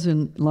scrawls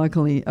in,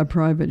 luckily, a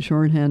private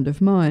shorthand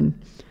of mine.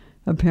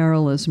 A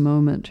perilous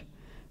moment.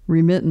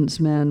 Remittance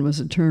man was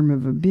a term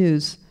of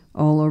abuse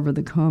all over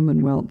the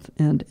Commonwealth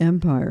and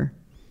Empire.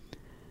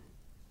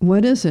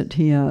 "What is it?"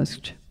 he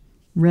asked.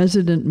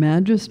 "Resident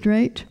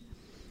magistrate?"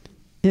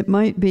 "It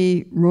might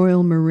be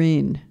Royal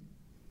Marine.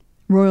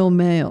 Royal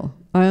Mail.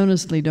 I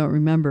honestly don't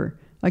remember.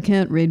 I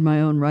can't read my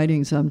own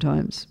writing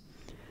sometimes."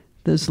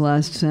 This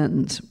last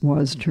sentence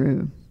was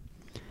true.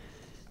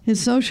 His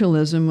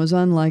socialism was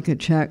unlike a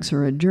Czech's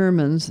or a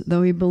German's,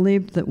 though he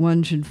believed that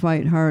one should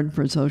fight hard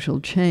for social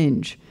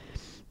change.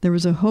 There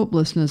was a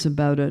hopelessness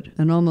about it,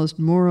 an almost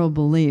moral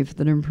belief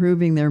that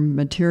improving their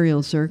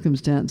material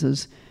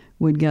circumstances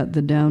would get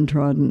the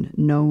downtrodden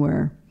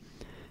nowhere.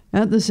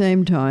 At the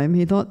same time,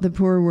 he thought the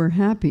poor were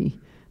happy,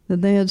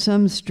 that they had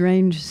some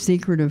strange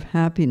secret of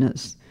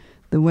happiness,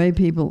 the way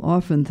people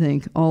often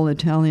think all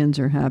Italians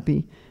are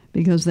happy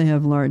because they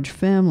have large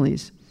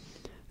families.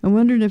 I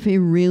wondered if he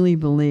really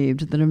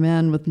believed that a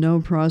man with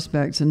no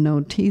prospects and no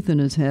teeth in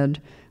his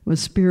head was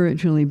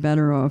spiritually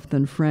better off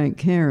than Frank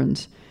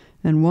Cairns,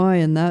 and why,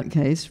 in that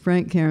case,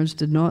 Frank Cairns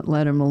did not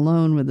let him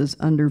alone with his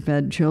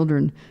underfed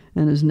children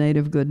and his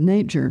native good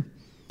nature.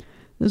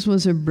 This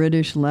was a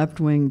British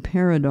left-wing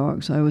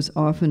paradox I was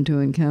often to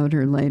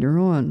encounter later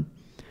on.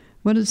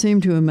 What it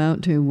seemed to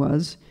amount to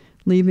was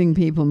leaving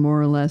people more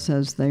or less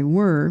as they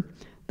were,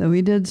 though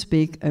he did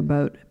speak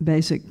about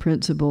basic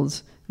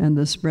principles and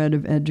the spread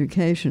of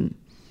education.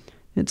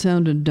 It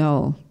sounded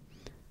dull.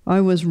 I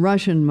was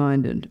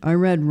Russian-minded. I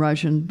read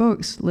Russian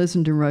books,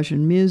 listened to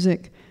Russian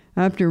music.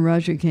 After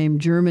Russia came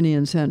Germany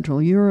and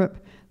Central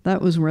Europe.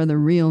 That was where the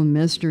real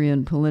mystery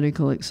and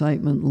political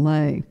excitement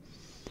lay.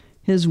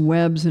 His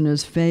Webbs and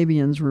his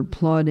Fabians were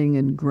plodding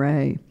in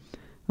gray.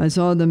 I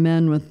saw the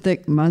men with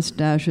thick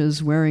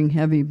mustaches, wearing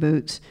heavy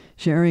boots,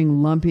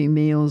 sharing lumpy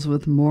meals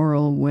with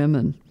moral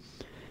women.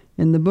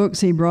 In the books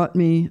he brought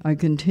me, I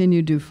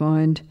continued to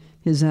find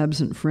his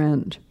absent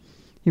friend.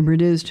 He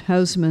produced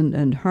Houseman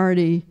and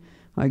Hardy.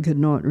 I could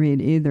not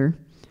read either.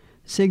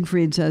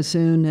 Siegfried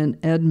Sassoon and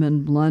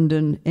Edmund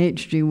Blunden,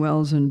 H.G.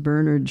 Wells and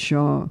Bernard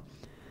Shaw.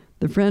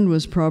 The friend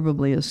was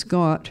probably a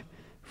Scot.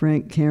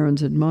 Frank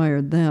Cairns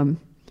admired them.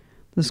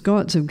 The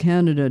Scots of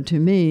Canada, to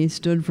me,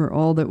 stood for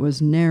all that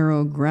was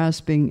narrow,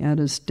 grasping at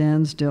a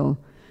standstill.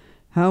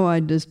 How I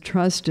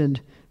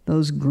distrusted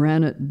those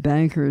granite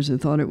bankers who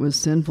thought it was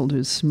sinful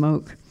to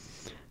smoke.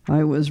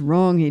 I was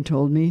wrong, he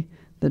told me.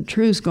 The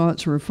true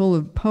Scots were full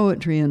of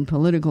poetry and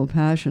political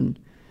passion.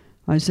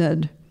 I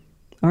said,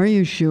 "Are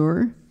you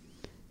sure?"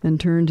 and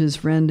turned his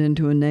friend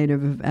into a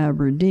native of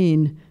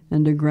Aberdeen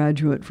and a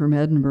graduate from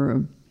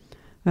Edinburgh.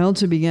 I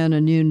also began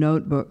a new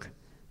notebook,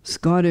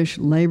 Scottish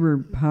Labour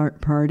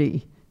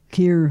Party,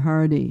 Keir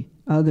Hardie,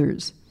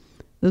 others.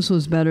 This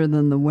was better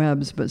than the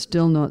Webbs, but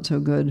still not so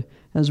good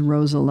as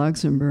Rosa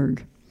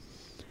Luxemburg.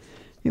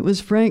 It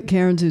was Frank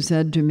Cairns who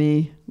said to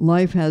me,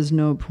 "Life has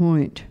no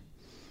point,"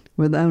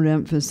 without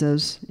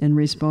emphasis, in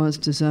response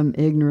to some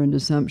ignorant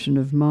assumption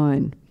of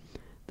mine.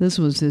 This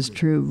was his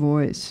true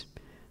voice.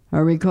 I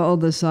recall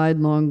the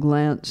sidelong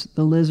glance,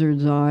 the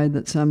lizard's eye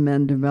that some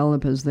men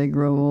develop as they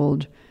grow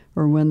old,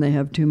 or when they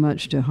have too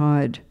much to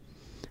hide.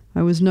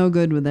 I was no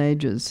good with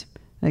ages.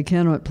 I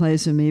cannot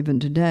place him even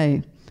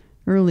today.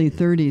 Early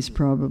 30s,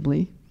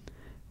 probably.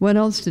 What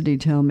else did he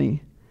tell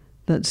me?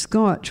 That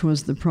Scotch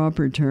was the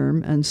proper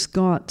term, and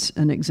Scots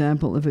an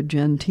example of a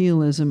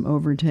genteelism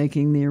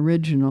overtaking the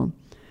original.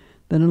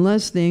 That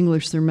unless the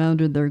English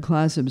surmounted their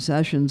class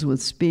obsessions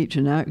with speech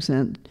and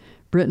accent,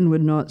 Britain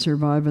would not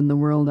survive in the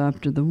world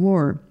after the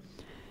war.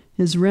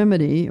 His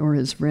remedy, or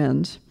his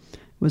friends,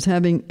 was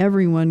having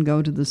everyone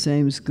go to the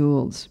same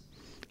schools.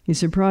 He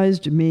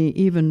surprised me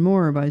even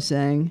more by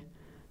saying,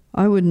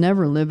 "I would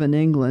never live in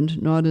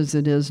England, not as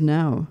it is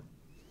now."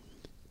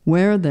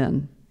 "Where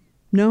then?"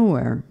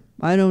 "Nowhere.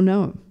 I don't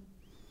know."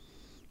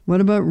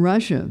 "What about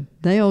Russia?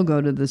 They all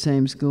go to the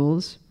same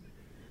schools."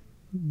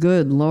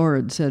 "Good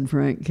Lord," said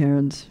Frank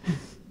Cairns.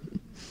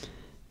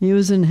 He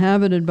was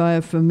inhabited by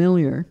a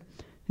familiar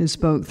who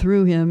spoke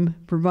through him,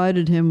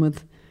 provided him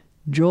with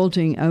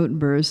jolting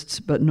outbursts,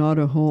 but not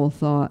a whole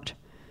thought.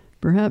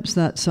 Perhaps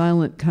that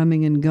silent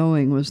coming and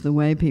going was the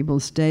way people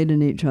stayed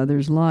in each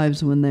other's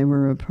lives when they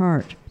were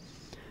apart.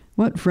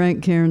 What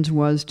Frank Cairns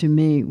was to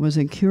me was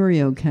a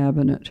curio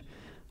cabinet.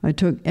 I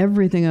took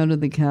everything out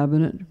of the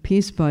cabinet,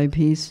 piece by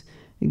piece,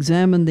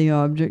 examined the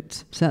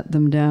objects, set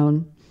them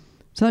down.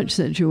 Such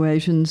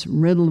situations,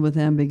 riddled with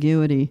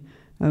ambiguity,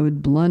 I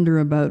would blunder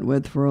about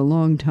with for a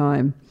long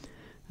time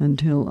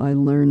until I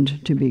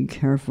learned to be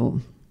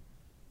careful.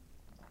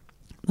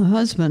 The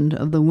husband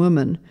of the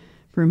woman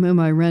from whom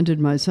I rented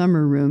my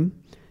summer room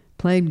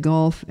played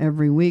golf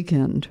every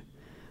weekend.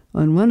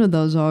 On one of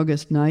those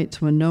August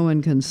nights when no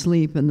one can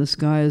sleep and the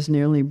sky is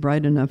nearly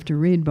bright enough to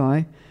read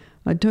by,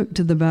 I took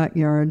to the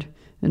backyard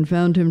and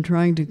found him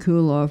trying to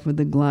cool off with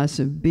a glass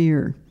of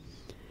beer.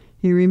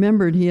 He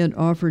remembered he had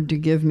offered to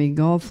give me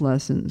golf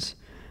lessons.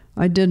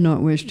 I did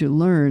not wish to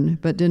learn,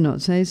 but did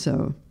not say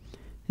so.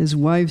 His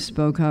wife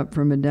spoke up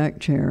from a deck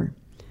chair.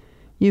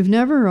 "You've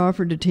never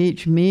offered to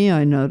teach me,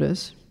 I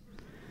notice."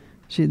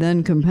 She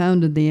then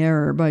compounded the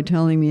error by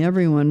telling me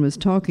everyone was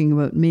talking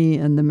about me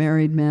and the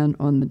married man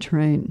on the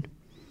train.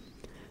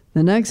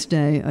 The next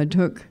day, I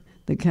took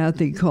the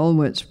Kathy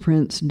Kollwitz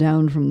prints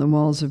down from the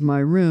walls of my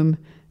room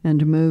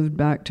and moved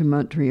back to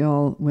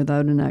Montreal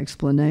without an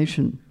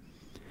explanation.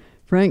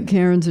 Frank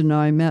Cairns and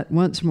I met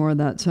once more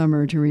that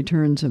summer to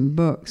return some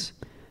books.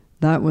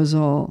 That was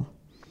all.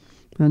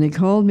 When he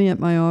called me at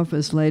my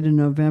office late in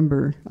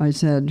November, I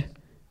said,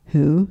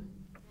 "Who?"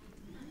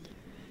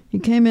 He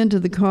came into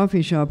the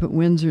coffee shop at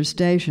Windsor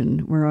Station,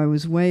 where I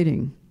was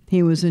waiting.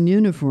 He was in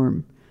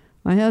uniform.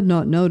 I had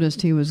not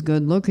noticed he was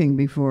good-looking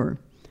before.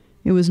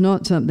 It was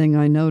not something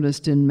I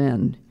noticed in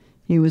men.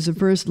 He was a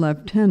first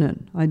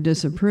lieutenant. I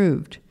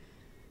disapproved.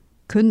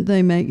 "Couldn't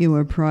they make you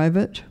a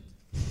private?"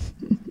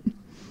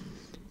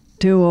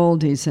 "Too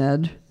old," he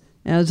said.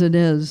 "As it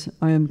is,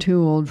 I am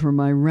too old for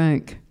my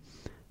rank."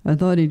 I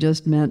thought he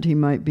just meant he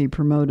might be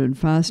promoted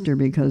faster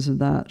because of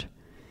that.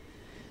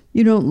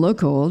 "You don't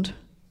look old."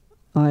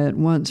 I at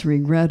once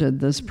regretted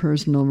this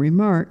personal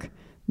remark,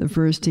 the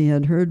first he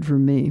had heard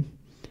from me.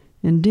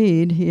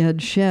 Indeed, he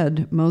had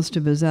shed most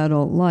of his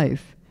adult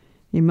life.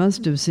 He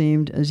must have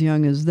seemed as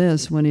young as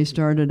this when he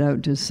started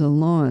out to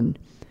Ceylon.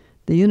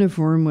 The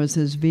uniform was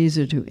his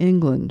visa to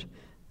England.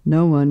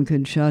 No one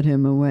could shut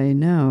him away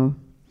now.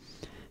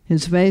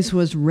 His face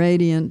was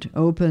radiant,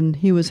 open.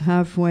 He was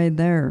halfway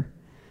there.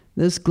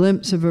 This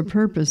glimpse of a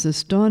purpose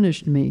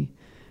astonished me.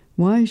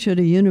 Why should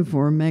a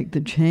uniform make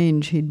the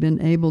change he'd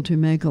been able to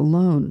make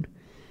alone?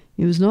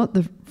 He was not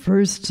the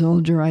first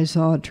soldier I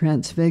saw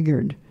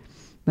transfigured.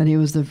 but he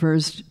was the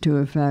first to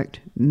affect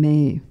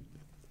me.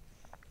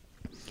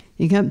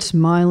 He kept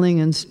smiling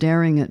and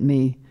staring at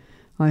me.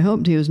 I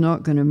hoped he was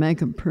not going to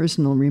make a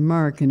personal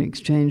remark in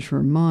exchange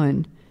for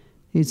mine.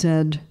 He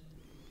said,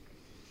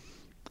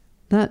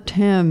 "That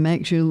tam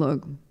makes you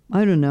look,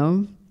 I don't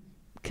know,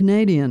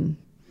 Canadian.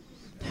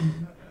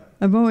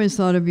 I've always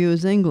thought of you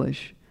as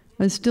English.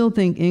 I still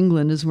think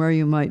England is where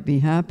you might be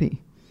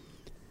happy."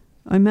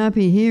 "I'm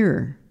happy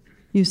here.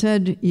 You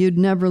said you'd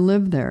never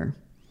live there."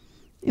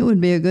 "It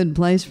would be a good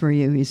place for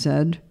you," he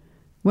said.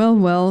 "Well,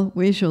 well,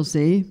 we shall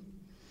see."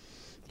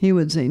 He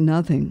would say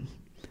nothing.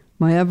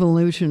 My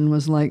evolution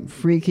was like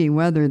freaky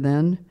weather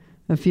then.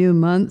 A few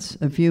months,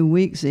 a few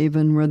weeks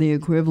even, were the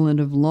equivalent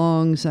of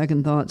long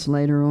second thoughts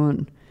later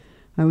on.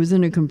 I was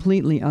in a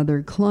completely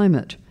other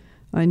climate.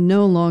 I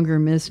no longer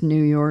missed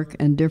New York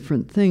and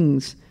different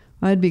things.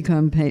 I'd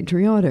become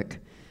patriotic.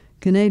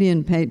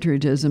 Canadian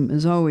patriotism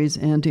is always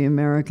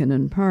anti-American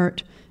in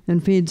part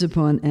and feeds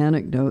upon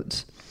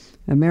anecdotes.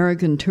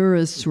 American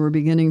tourists were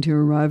beginning to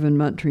arrive in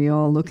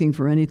Montreal looking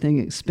for anything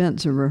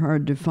expensive or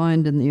hard to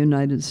find in the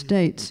United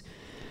States.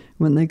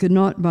 When they could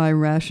not buy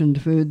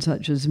rationed food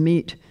such as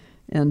meat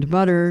and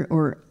butter,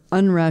 or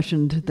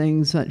unrationed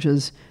things such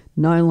as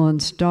nylon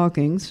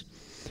stockings,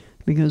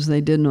 because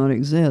they did not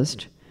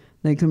exist,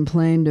 they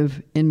complained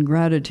of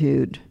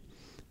ingratitude.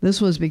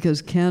 This was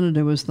because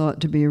Canada was thought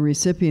to be a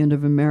recipient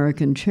of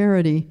American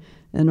charity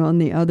and on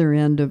the other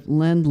end of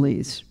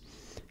Lend-Lease.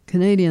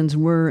 Canadians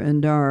were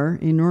and are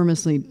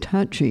enormously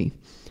touchy.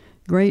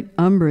 Great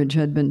umbrage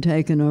had been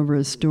taken over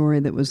a story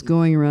that was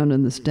going around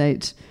in the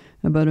States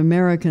about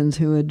Americans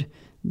who had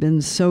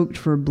been soaked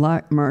for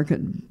black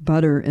market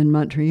butter in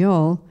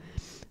Montreal.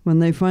 When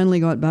they finally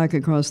got back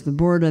across the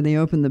border, they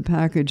opened the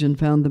package and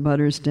found the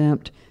butter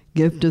stamped,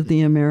 "Gift of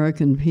the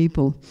American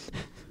People."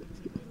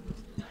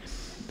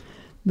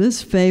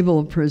 This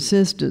fable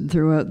persisted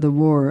throughout the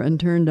war and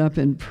turned up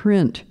in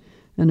print.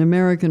 An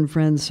American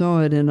friend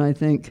saw it in, I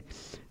think,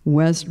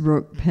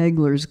 Westbrook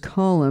Pegler's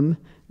column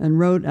and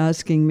wrote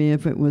asking me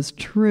if it was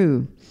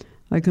true.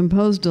 I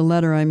composed a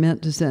letter I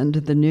meant to send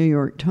to the New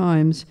York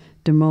Times,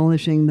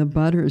 demolishing the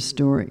butter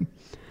story.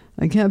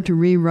 I kept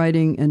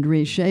rewriting and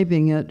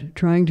reshaping it,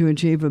 trying to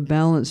achieve a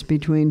balance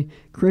between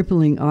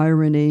crippling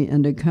irony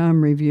and a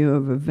calm review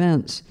of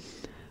events.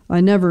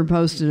 I never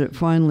posted it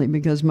finally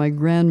because my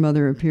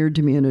grandmother appeared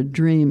to me in a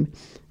dream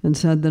and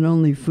said that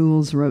only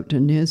fools wrote to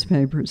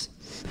newspapers.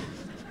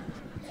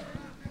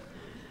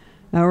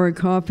 Our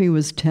coffee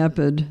was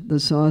tepid, the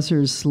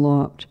saucers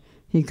slopped.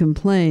 He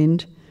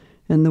complained,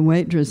 and the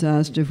waitress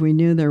asked if we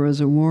knew there was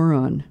a war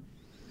on.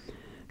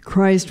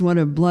 "Christ, what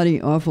a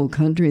bloody awful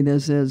country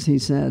this is," he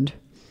said.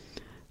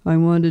 I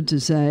wanted to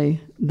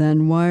say,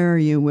 "Then why are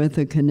you with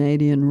a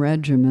Canadian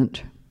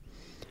regiment?"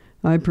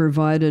 I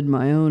provided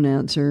my own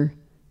answer,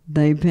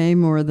 "They pay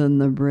more than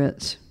the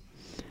Brits."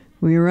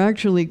 We were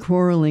actually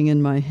quarreling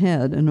in my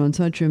head, and on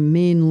such a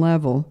mean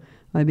level,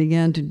 I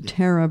began to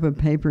tear up a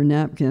paper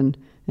napkin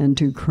and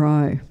to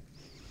cry.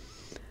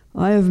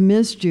 "I have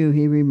missed you,"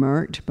 he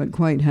remarked, but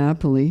quite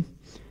happily.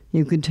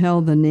 You could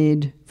tell the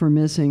need for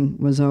missing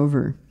was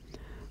over.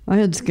 I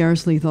had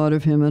scarcely thought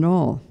of him at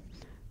all.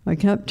 I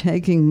kept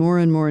taking more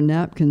and more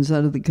napkins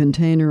out of the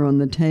container on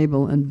the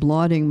table and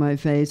blotting my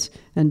face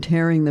and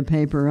tearing the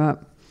paper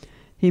up.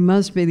 He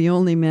must be the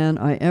only man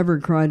I ever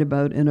cried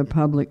about in a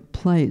public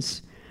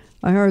place.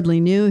 I hardly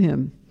knew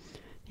him.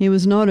 He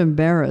was not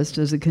embarrassed,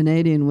 as a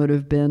Canadian would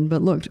have been,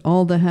 but looked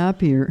all the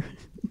happier.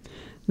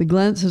 The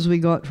glances we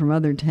got from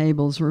other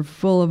tables were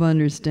full of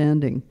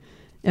understanding.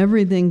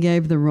 Everything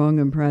gave the wrong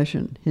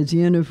impression. His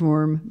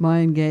uniform, my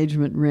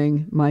engagement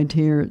ring, my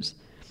tears.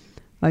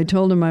 I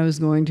told him I was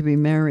going to be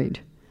married.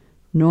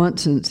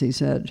 "Nonsense," he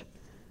said.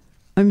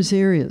 "I'm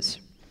serious."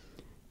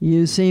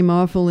 "You seem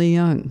awfully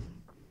young."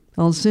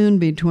 "I'll soon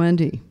be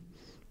 20.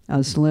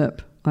 A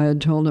slip. I had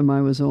told him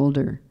I was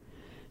older.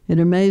 It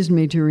amazed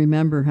me to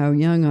remember how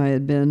young I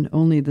had been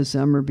only the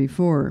summer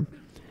before.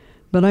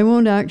 "But I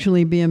won't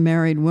actually be a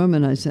married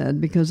woman," I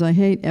said, "because I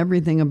hate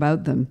everything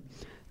about them.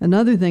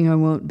 Another thing I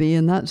won't be,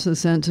 and that's the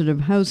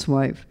sensitive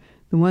housewife,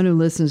 the one who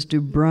listens to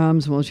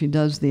Brahms while she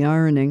does the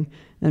ironing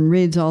and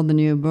reads all the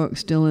new books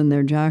still in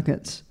their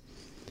jackets."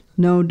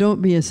 "No,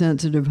 don't be a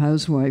sensitive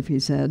housewife," he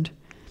said.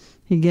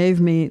 He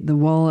gave me the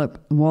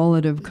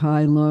wallet of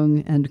Kai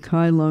Lung and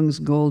Kai Lung's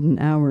golden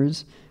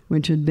hours,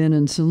 which had been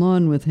in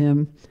Ceylon with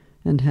him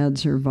and had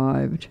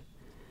survived.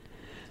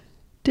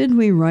 Did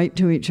we write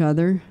to each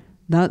other?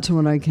 That's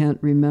what I can't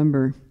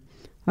remember.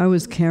 I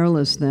was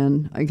careless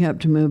then. I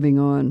kept moving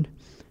on.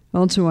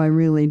 Also, I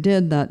really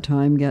did that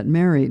time get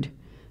married.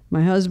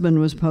 My husband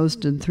was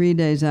posted 3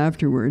 days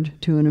afterward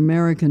to an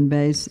American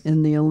base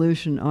in the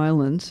Aleutian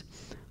Islands.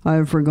 I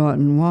have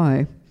forgotten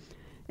why.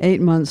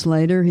 8 months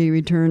later, he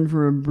returned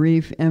for a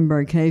brief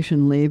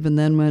embarkation leave and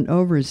then went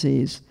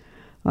overseas.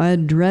 I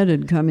had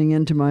dreaded coming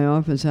into my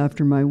office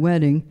after my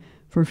wedding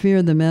for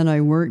fear the men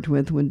I worked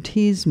with would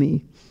tease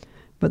me.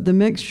 But the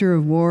mixture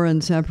of war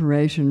and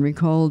separation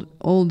recalled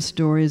old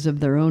stories of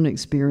their own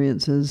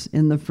experiences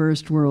in the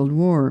First World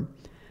War.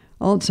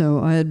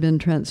 Also, I had been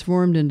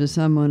transformed into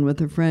someone with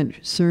a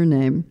French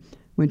surname,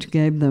 which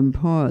gave them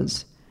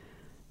pause.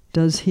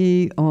 Does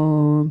he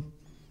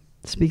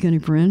speak any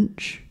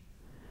French?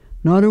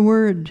 Not a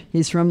word.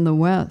 He's from the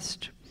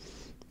West.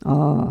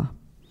 Ah,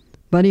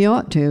 but he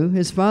ought to.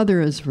 His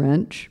father is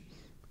French.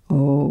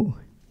 Oh.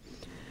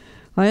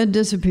 I had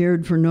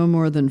disappeared for no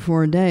more than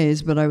 4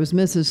 days, but I was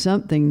Mrs.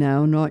 Something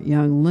now, not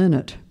young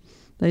Linnet.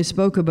 They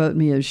spoke about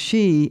me as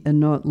she and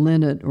not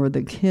Linnet or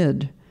the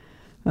kid.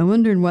 I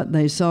wondered what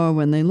they saw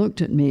when they looked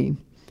at me.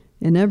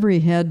 In every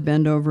head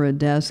bent over a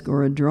desk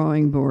or a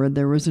drawing board,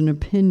 there was an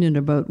opinion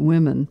about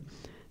women.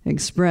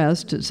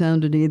 Expressed, it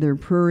sounded either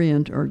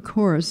prurient or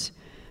coarse,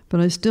 but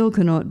I still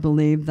cannot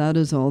believe that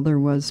is all there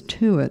was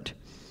to it.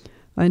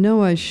 I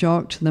know I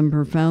shocked them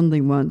profoundly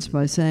once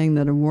by saying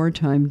that a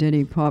wartime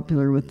ditty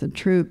popular with the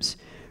troops,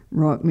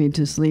 Rock Me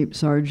to Sleep,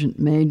 Sergeant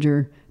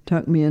Major,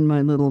 Tuck Me in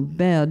My Little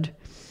Bed,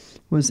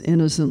 was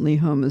innocently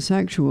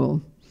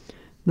homosexual.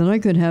 That I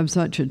could have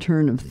such a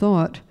turn of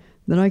thought,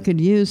 that I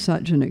could use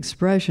such an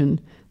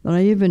expression, that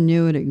I even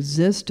knew it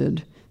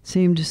existed,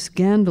 seemed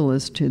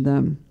scandalous to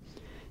them.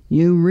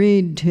 You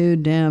read too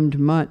damned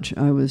much,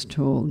 I was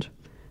told.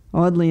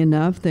 Oddly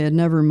enough, they had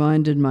never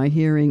minded my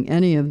hearing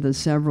any of the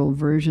several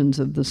versions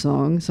of the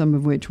song, some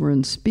of which were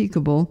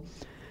unspeakable.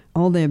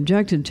 All they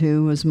objected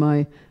to was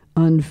my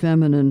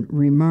unfeminine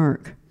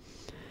remark.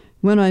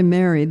 When I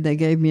married, they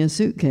gave me a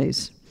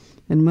suitcase,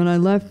 and when I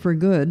left for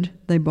good,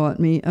 they bought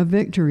me a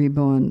victory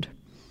bond.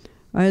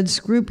 I had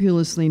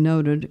scrupulously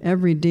noted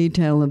every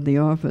detail of the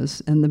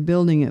office and the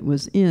building it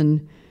was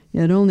in,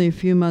 yet only a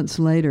few months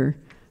later,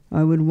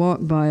 I would walk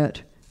by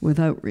it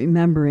without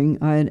remembering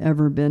I had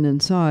ever been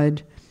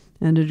inside,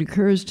 and it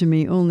occurs to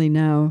me only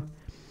now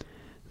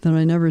that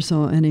I never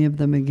saw any of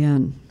them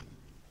again.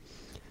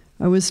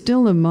 I was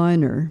still a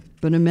minor,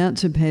 but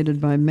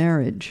emancipated by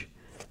marriage.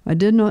 I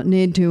did not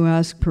need to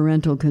ask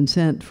parental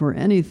consent for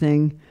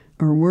anything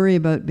or worry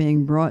about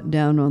being brought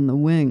down on the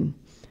wing.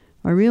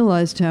 I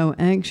realized how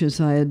anxious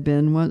I had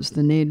been once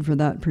the need for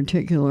that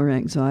particular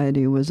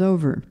anxiety was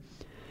over.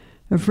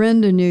 A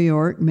friend in New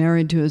York,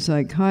 married to a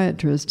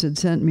psychiatrist, had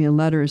sent me a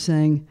letter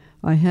saying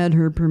I had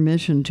her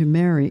permission to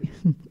marry.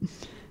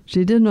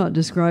 She did not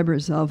describe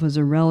herself as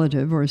a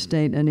relative or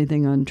state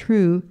anything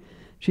untrue.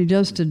 She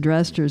just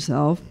addressed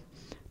herself,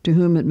 to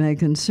whom it may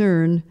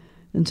concern,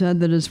 and said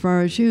that as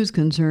far as she was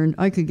concerned,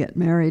 I could get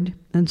married,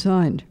 and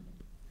signed.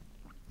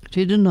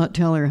 She did not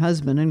tell her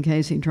husband in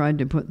case he tried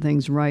to put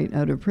things right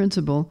out of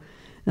principle,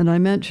 and I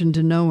mentioned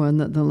to no one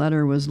that the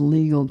letter was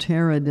legal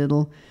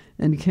taradiddle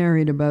and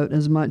carried about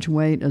as much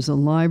weight as a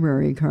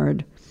library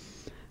card.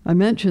 I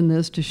mention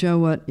this to show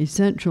what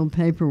essential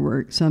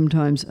paperwork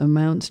sometimes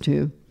amounts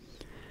to.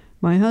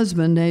 My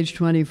husband, aged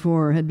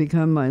 24, had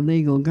become my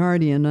legal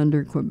guardian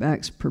under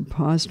Quebec's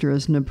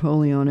preposterous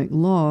Napoleonic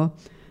law,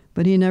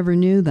 but he never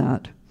knew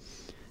that.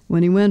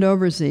 When he went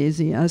overseas,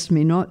 he asked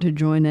me not to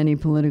join any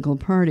political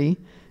party,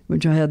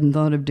 which I hadn't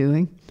thought of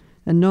doing,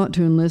 and not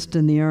to enlist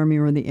in the Army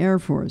or the Air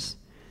Force.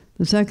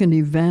 The second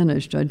he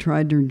vanished, I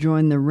tried to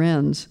join the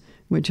Wrens,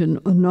 which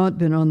had not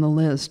been on the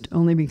list,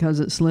 only because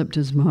it slipped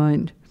his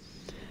mind.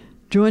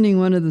 Joining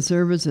one of the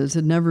services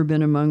had never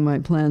been among my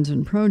plans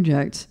and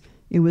projects.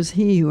 It was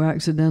he who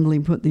accidentally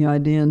put the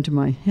idea into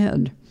my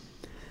head.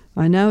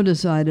 I now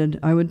decided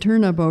I would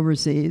turn up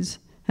overseas,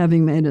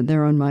 having made it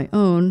there on my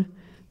own,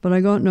 but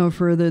I got no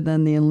further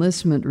than the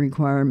enlistment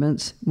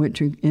requirements,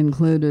 which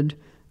included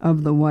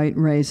of the white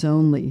race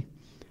only.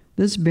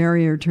 This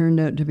barrier turned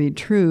out to be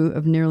true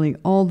of nearly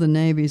all the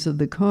navies of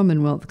the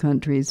Commonwealth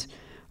countries.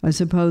 I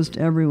supposed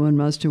everyone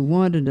must have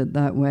wanted it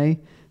that way,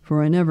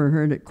 for I never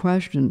heard it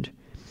questioned.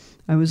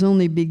 I was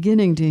only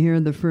beginning to hear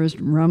the first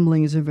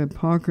rumblings of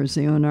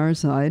hypocrisy on our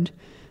side,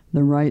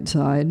 the right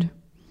side.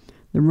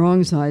 The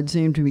wrong side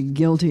seemed to be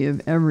guilty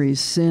of every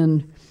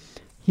sin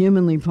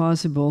humanly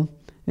possible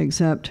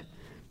except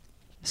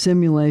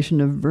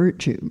simulation of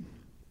virtue.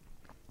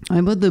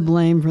 I put the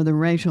blame for the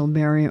racial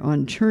barrier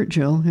on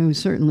Churchill, who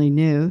certainly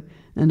knew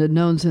and had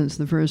known since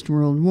the First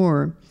World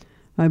War.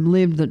 I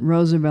believed that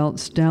Roosevelt,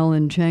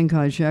 Stalin, Chiang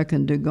Kai-shek,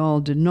 and de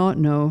Gaulle did not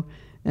know,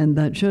 and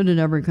that should it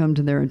ever come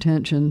to their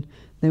attention,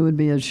 they would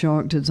be as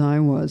shocked as I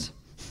was.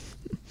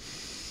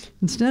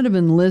 Instead of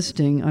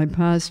enlisting, I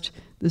passed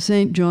the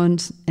St.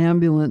 John's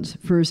Ambulance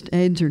First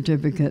Aid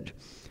Certificate,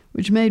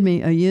 which made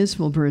me a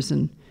useful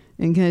person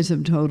in case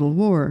of total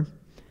war.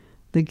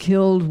 The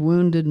killed,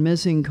 wounded,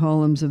 missing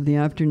columns of the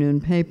afternoon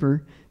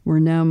paper were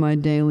now my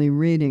daily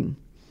reading.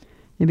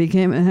 It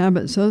became a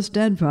habit so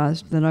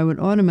steadfast that I would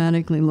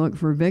automatically look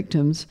for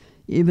victims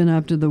even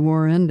after the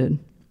war ended.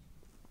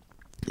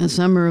 A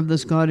summer of the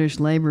Scottish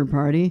Labour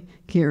Party,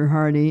 Keir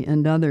Hardie,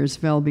 and others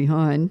fell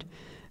behind,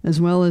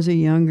 as well as a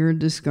younger,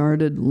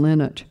 discarded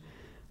linnet.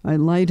 I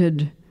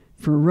lighted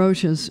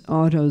ferocious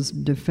autos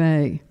de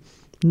fe.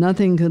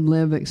 Nothing could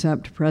live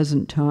except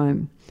present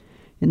time.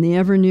 In the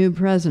ever-new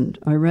present,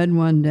 I read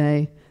one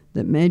day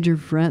that Major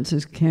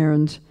Francis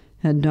Cairns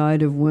had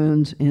died of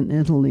wounds in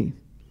Italy.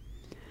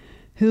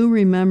 Who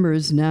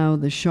remembers now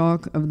the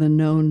shock of the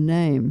known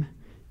name?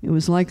 It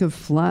was like a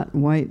flat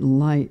white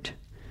light.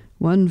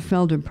 One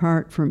felt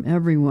apart from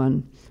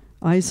everyone,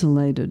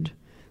 isolated.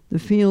 The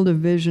field of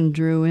vision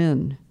drew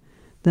in.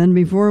 Then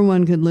before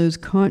one could lose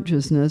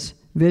consciousness,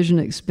 vision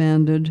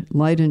expanded,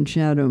 light and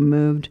shadow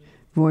moved,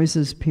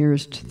 voices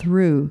pierced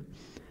through.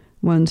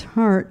 One's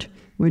heart,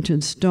 which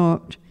had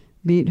stopped,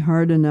 beat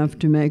hard enough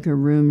to make a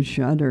room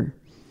shudder.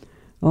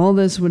 All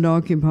this would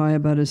occupy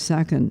about a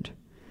second.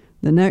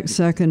 The next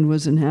second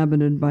was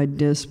inhabited by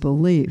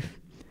disbelief.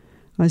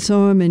 I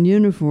saw him in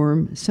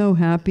uniform, so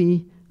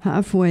happy,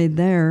 halfway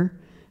there,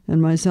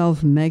 and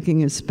myself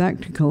making a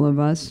spectacle of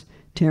us,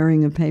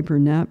 tearing a paper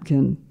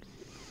napkin.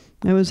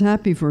 I was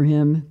happy for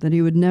him that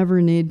he would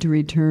never need to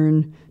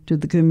return to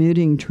the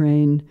commuting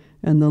train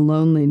and the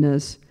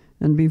loneliness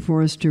and be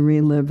forced to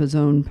relive his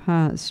own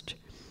past.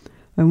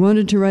 I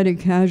wanted to write a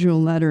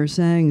casual letter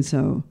saying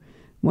so.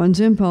 One's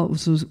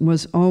impulse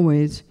was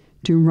always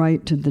to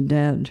write to the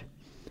dead.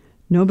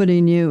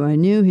 Nobody knew I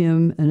knew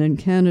him, and in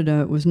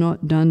Canada it was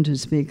not done to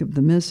speak of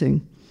the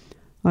missing.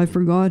 I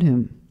forgot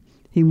him.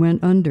 He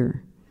went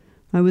under.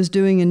 I was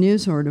doing a new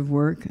sort of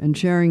work and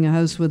sharing a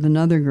house with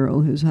another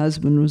girl whose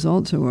husband was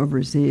also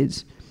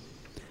overseas.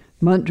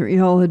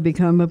 Montreal had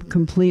become a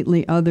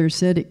completely other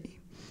city.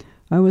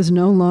 I was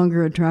no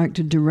longer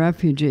attracted to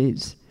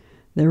refugees.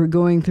 They were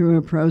going through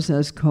a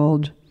process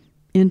called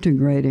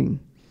integrating.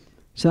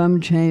 Some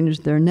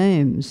changed their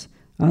names.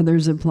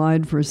 Others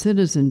applied for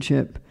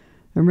citizenship.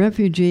 A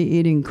refugee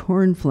eating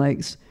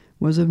cornflakes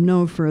was of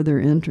no further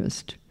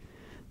interest.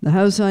 The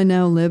house I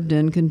now lived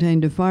in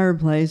contained a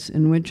fireplace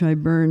in which I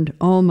burned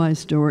all my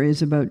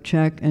stories about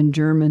Czech and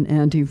German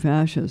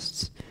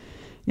anti-fascists.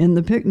 In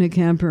the picnic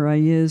hamper I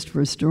used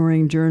for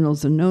storing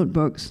journals and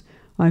notebooks,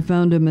 I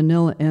found a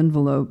manila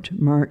envelope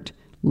marked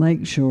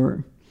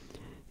Lakeshore.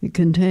 It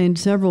contained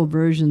several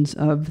versions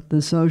of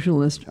The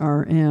Socialist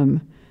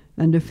RM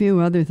and a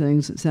few other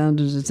things that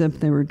sounded as if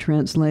they were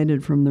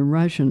translated from the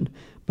Russian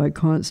by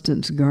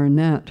Constance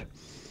Garnett.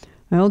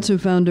 I also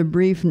found a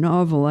brief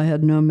novel I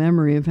had no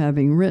memory of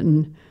having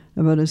written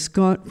about a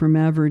Scot from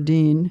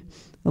Aberdeen,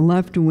 a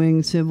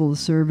left-wing civil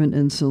servant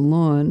in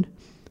Ceylon,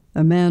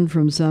 a man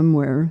from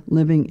somewhere,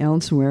 living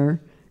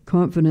elsewhere,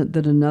 confident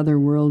that another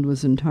world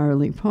was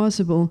entirely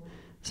possible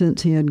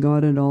since he had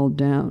got it all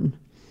down.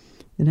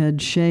 It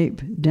had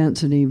shape,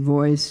 density,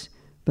 voice,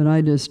 but I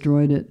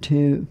destroyed it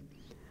too.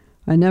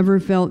 I never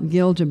felt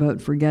guilt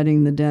about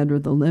forgetting the dead or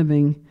the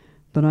living,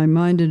 but I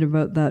minded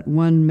about that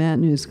one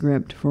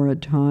manuscript for a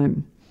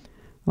time.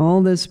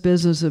 All this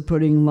business of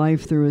putting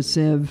life through a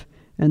sieve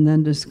and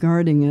then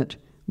discarding it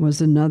was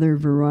another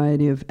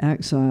variety of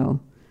exile.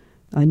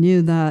 I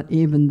knew that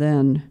even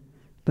then,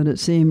 but it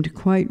seemed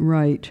quite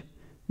right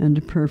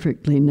and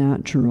perfectly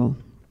natural.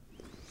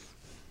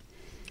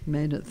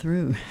 Made it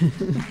through.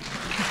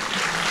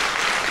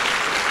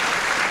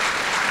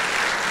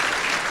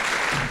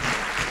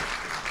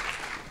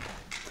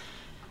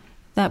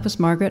 That was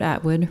Margaret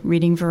Atwood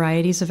reading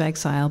Varieties of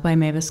Exile by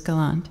Mavis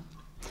Gallant.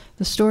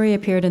 The story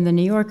appeared in The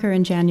New Yorker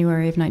in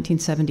January of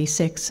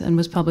 1976 and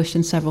was published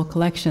in several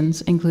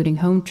collections, including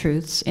Home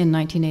Truths in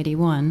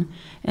 1981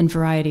 and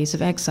Varieties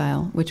of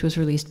Exile, which was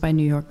released by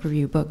New York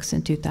Review Books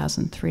in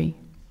 2003.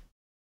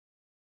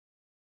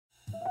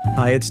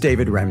 Hi, it's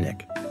David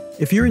Remnick.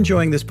 If you're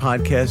enjoying this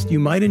podcast, you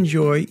might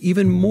enjoy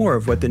even more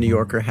of what The New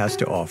Yorker has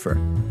to offer.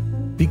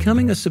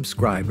 Becoming a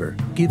subscriber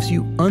gives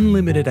you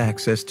unlimited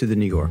access to The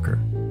New Yorker,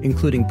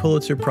 including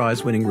Pulitzer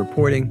Prize-winning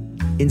reporting,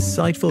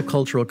 insightful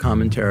cultural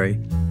commentary,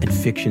 and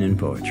fiction and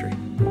poetry.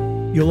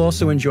 You'll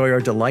also enjoy our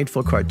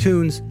delightful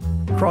cartoons,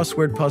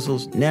 crossword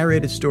puzzles,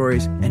 narrated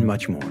stories, and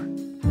much more.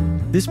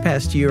 This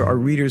past year, our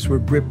readers were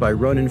gripped by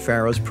Ronan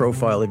Farrow's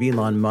profile of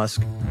Elon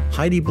Musk,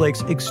 Heidi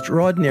Blake's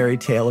extraordinary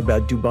tale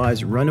about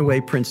Dubai's runaway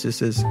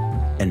princesses,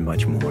 and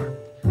much more.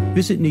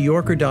 Visit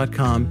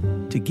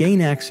NewYorker.com to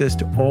gain access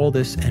to all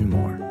this and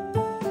more.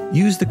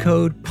 Use the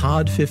code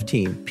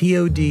POD15,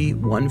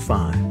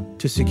 POD15,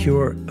 to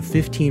secure a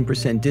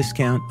 15%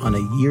 discount on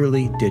a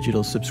yearly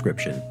digital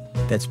subscription.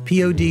 That's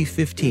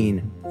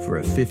POD15 for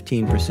a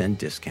 15%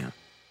 discount.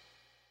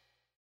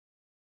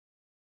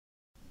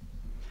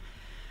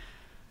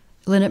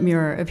 Lynette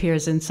Muir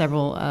appears in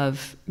several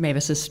of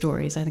Mavis's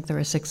stories. I think there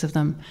are 6 of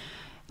them,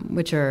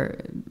 which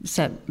are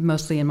set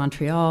mostly in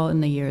Montreal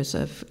in the years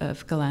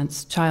of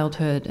Gallant's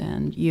childhood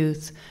and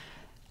youth.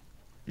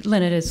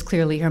 Lynette is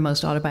clearly her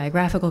most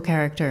autobiographical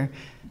character,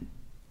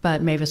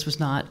 but Mavis was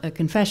not a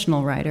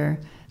confessional writer.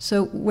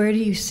 So where do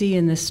you see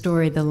in this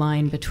story the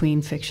line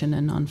between fiction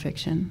and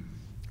nonfiction?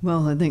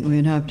 Well, I think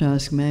we'd have to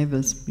ask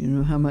Mavis,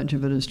 how much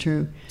of it is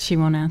true. She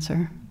won't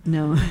answer.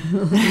 No,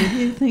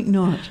 you think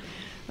not.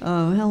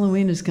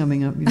 Halloween is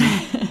coming up,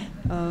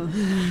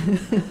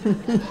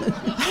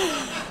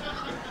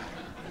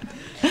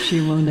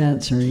 She won't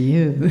answer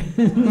you.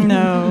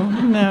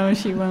 No,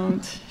 she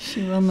won't.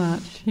 She will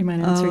not. She might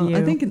answer you.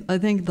 I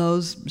think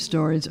those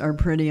stories are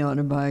pretty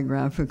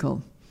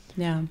autobiographical.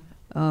 Yeah.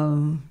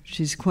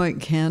 She's quite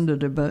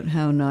candid about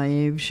how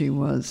naive she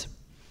was,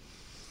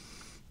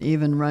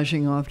 even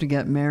rushing off to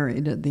get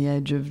married at the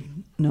age of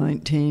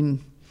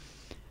 19.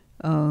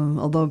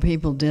 although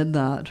people did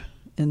that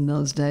in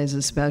those days,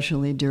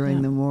 especially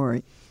during the war.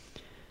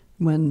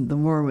 When the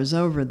war was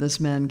over, this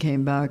man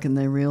came back and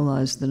they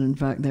realized that, in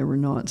fact, they were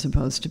not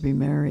supposed to be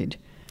married.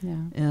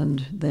 Yeah.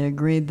 And they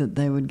agreed that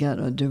they would get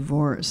a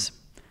divorce.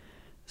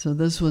 So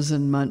this was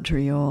in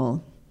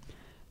Montreal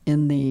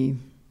in the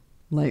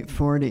late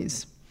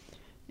 40s.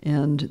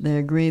 And they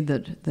agreed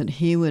that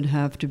he would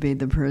have to be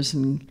the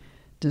person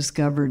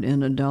discovered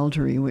in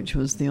adultery, which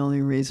was the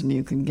only reason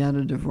you could get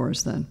a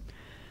divorce then.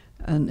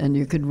 And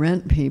you could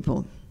rent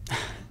people.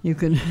 You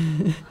could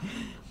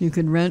you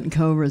could rent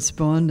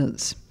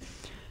correspondents.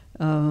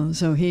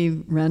 So he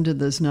rented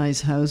this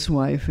nice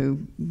housewife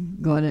who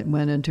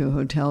went into a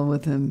hotel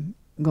with him,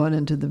 got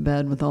into the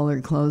bed with all her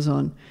clothes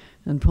on,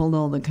 and pulled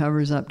all the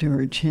covers up to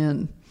her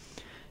chin.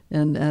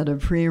 And at a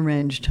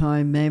prearranged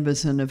time,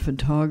 Mavis and a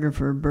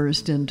photographer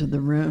burst into the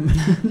room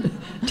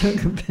and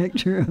took a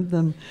picture of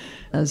them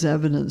as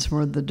evidence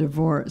for the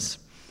divorce.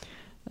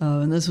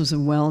 And this was a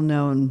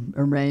well-known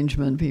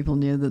arrangement. People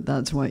knew that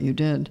that's what you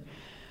did.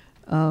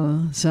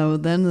 So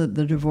then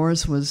the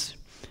divorce was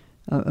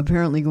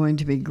apparently going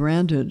to be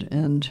granted,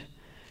 and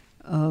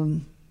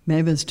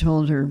Mavis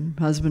told her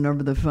husband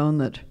over the phone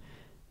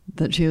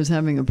that she was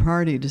having a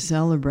party to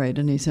celebrate,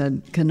 and he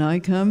said, "Can I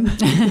come?"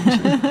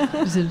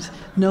 She said,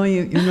 "No,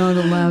 you're not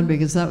allowed,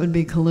 because that would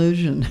be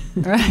collusion."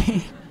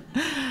 Right.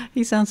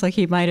 He sounds like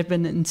he might have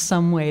been in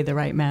some way the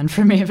right man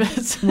for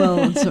Mavis.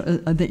 Well,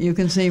 I think you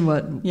can see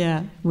what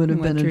would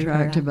have been drew her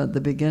attractive out. at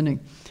the beginning.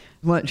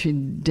 What she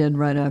did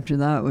right after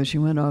that was she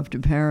went off to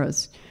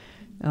Paris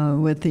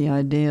with the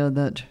idea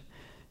that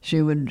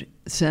she would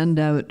send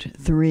out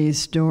 3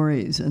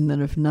 stories, and that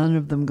if none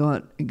of them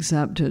got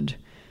accepted,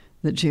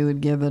 that she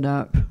would give it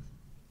up.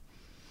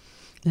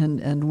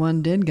 And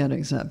one did get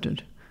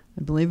accepted.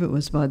 I believe it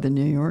was by the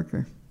New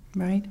Yorker.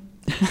 Right.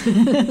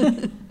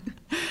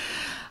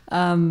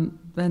 And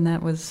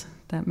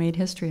that made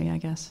history, I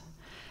guess.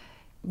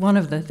 One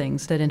of the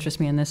things that interests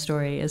me in this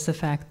story is the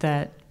fact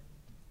that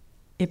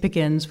it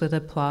begins with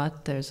a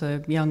plot. There's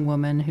a young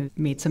woman who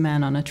meets a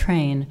man on a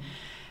train,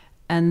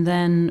 and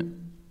then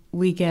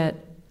we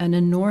get an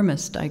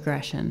enormous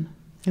digression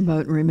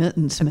About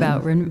remittance men.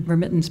 about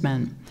remittance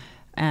men.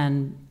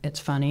 And it's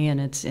funny and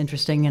it's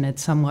interesting and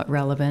it's somewhat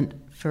relevant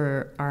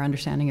for our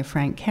understanding of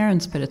Frank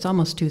Cairns, but it's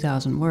almost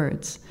 2,000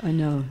 words. I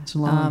know, it's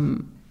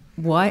long.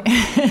 Why?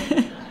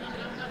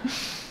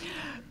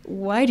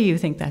 Why do you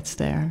think that's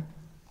there?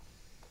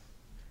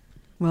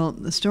 Well,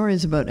 the story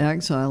is about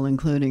exile,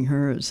 including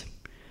hers.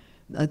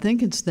 I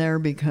think it's there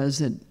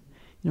because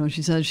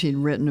she said she'd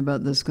written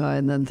about this guy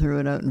and then threw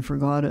it out and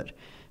forgot it.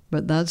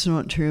 But that's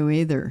not true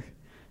either,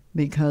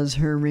 because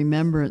her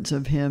remembrance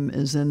of him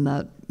is in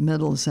that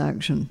middle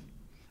section.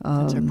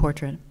 That's her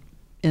portrait.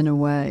 In a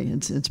way,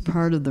 it's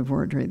part of the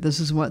portrait. This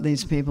is what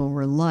these people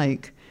were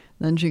like.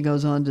 Then she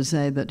goes on to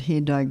say that he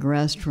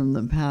digressed from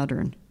the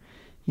pattern.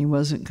 He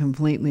wasn't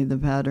completely the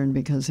pattern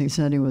because he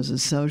said he was a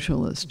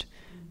socialist,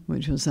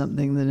 which was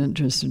something that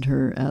interested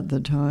her at the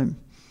time.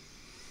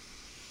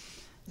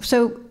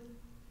 So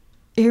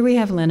here we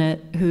have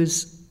Lynette,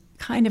 who's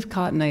kind of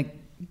caught in a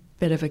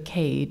bit of a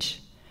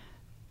cage,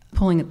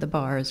 pulling at the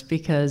bars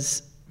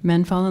because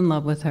men fall in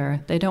love with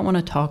her. They don't want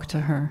to talk to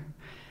her.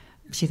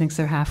 She thinks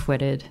they're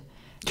half-witted.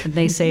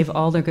 They save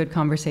all their good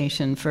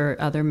conversation for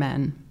other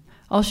men.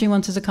 All she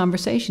wants is a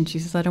conversation. She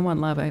says, I don't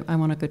want love, I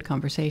want a good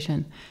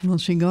conversation. Well,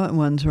 she got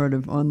one sort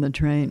of on the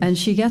train. And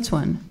she gets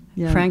one.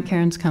 Yeah. Frank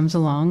Cairns comes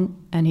along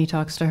and he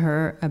talks to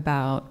her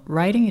about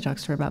writing, he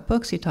talks to her about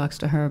books, he talks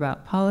to her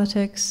about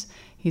politics.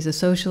 He's a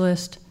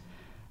socialist.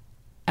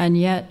 And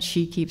yet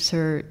she keeps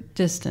her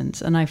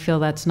distance. And I feel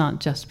that's not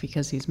just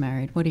because he's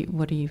married. What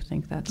do you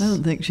think that's I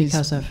don't think she's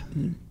because of?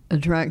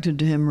 attracted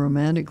to him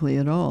romantically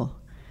at all.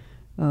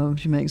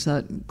 She makes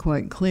that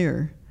quite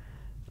clear.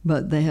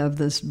 But they have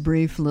this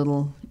brief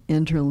little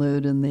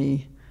interlude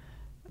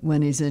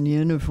when he's in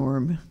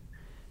uniform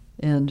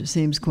and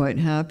seems quite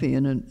happy.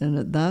 And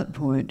at that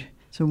point,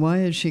 so why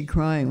is she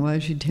crying? Why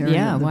is she tearing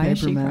up the why paper is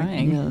she bag?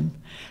 crying? Yeah.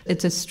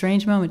 It's a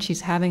strange moment.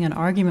 She's having an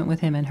argument with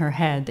him in her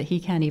head that he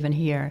can't even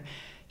hear.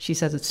 She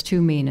says it's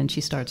too mean and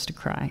she starts to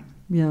cry.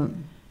 Yeah.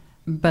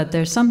 But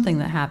there's something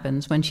that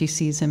happens when she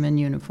sees him in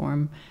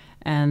uniform,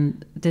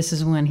 and this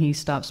is when he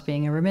stops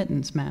being a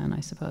remittance man, I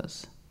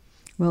suppose.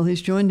 Well,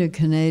 he's joined a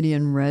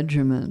Canadian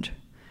regiment,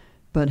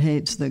 but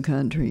hates the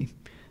country.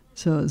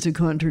 So it's a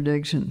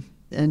contradiction.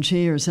 And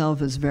she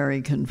herself is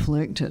very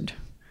conflicted,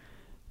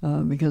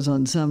 because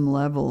on some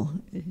level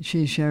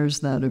she shares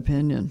that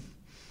opinion.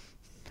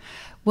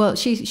 Well,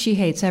 she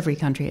hates every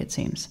country, it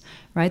seems,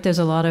 right? There's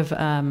a lot of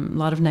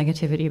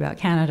negativity about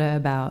Canada,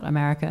 about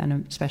America,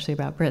 and especially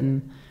about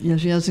Britain. Yeah,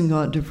 she hasn't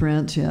got to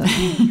France yet.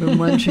 But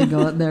when she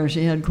got there,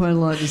 she had quite a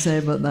lot to say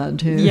about that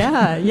too.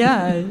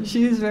 Yeah,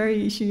 she is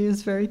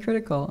very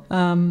critical.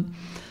 And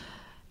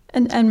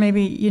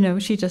maybe,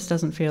 she just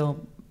doesn't feel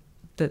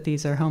that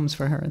these are homes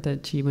for her,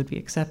 that she would be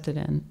accepted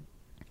in.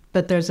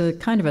 But there's a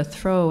kind of a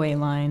throwaway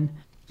line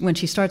when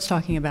she starts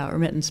talking about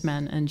remittance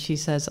men, and she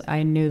says,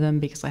 I knew them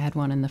because I had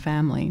one in the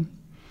family.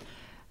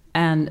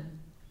 And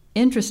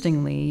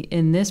Interestingly,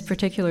 in this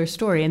particular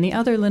story, in the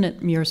other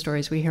Lynette Muir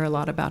stories, we hear a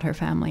lot about her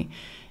family.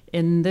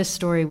 In this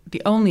story,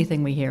 the only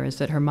thing we hear is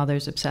that her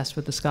mother's obsessed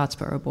with the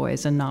Scottsboro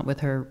boys and not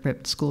with her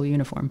ripped school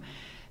uniform.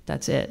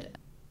 That's it.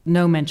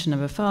 No mention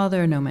of a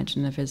father, no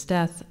mention of his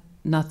death,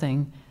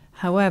 nothing.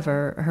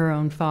 However, her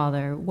own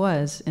father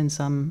was, in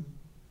some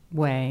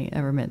way,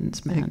 a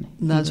remittance man.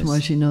 That's why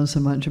she knows so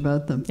much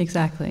about them.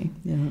 Exactly.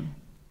 Yeah.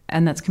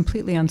 And that's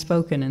completely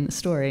unspoken in the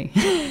story.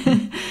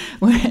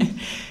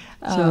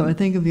 So I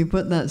think if you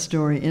put that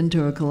story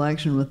into a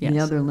collection with the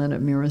other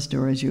Lynette Muir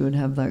stories, you would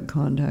have that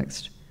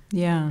context.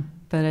 Yeah,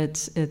 but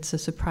it's a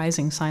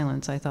surprising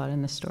silence, I thought,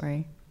 in the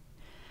story.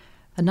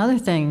 Another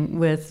thing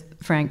with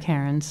Frank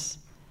Cairns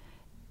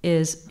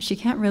is she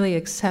can't really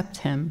accept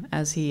him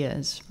as he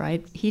is,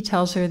 right? He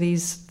tells her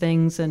these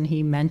things and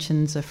he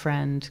mentions a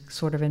friend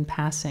sort of in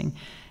passing.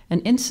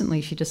 And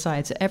instantly she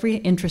decides every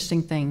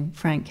interesting thing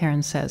Frank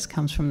Cairns says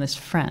comes from this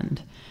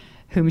friend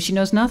whom she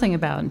knows nothing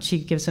about, and she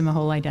gives him a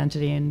whole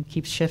identity and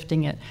keeps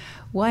shifting it.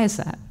 Why is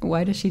that?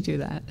 Why does she do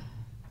that?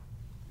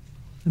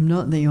 I'm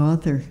not the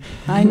author.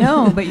 I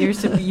know, but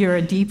you're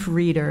a deep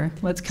reader.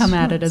 Let's come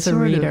at it as a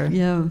reader.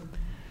 Yeah.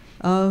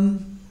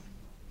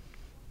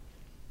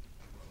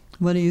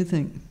 What do you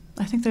think?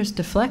 I think there's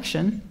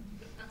deflection.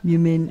 You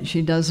mean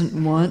she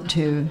doesn't want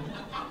to?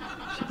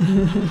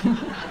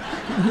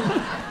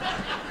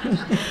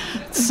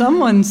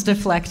 Someone's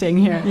deflecting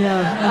here.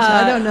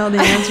 Yeah, I don't know the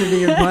answer to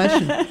your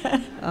question.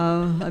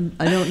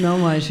 I don't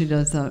know why she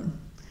does that.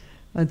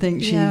 I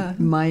think she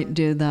might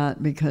do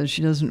that because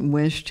she doesn't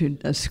wish to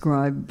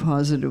ascribe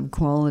positive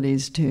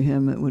qualities to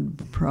him. It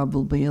would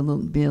probably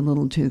be a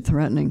little too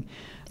threatening.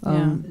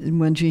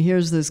 When she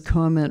hears this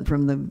comment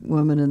from the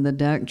woman in the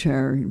deck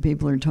chair,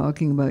 people are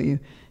talking about you,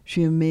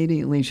 she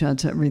immediately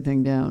shuts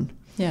everything down.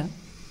 Yeah.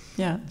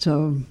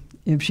 So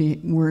if she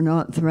were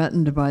not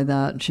threatened by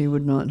that, she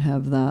would not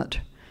have that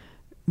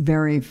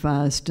very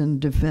fast and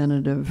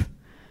definitive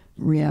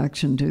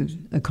reaction to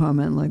a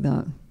comment like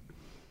that.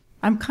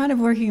 I'm kind of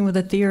working with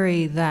a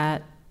theory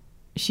that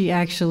she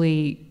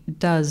actually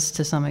does,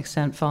 to some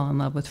extent, fall in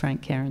love with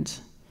Frank Cairns.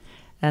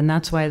 And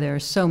that's why there are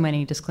so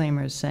many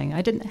disclaimers saying,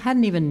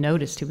 hadn't even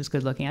noticed he was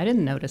good looking. I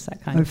didn't notice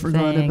that kind of thing. I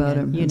forgot about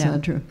him. Is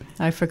that true?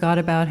 I forgot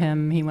about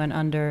him. He went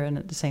under, and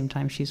at the same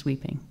time, she's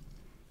weeping.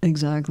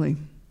 Exactly.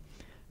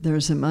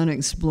 There's some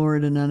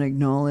unexplored and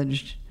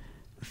unacknowledged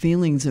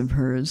feelings of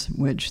hers,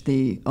 which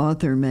the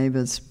author,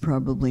 Mavis,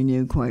 probably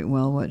knew quite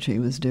well what she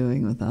was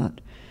doing with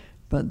that.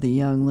 But the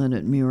young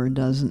Lynette Muir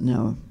doesn't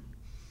know.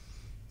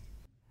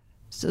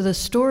 So the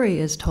story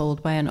is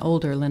told by an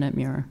older Lynette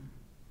Muir,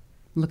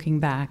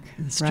 looking back.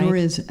 The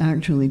story is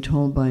actually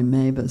told by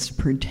Mavis,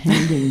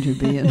 pretending to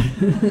be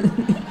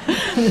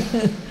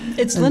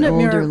it's an Lynette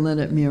older Muir.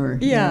 Lynette Muir.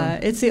 Yeah,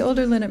 it's the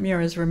older Lynette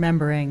Muir is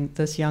remembering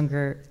this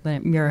younger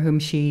Lynette Muir, whom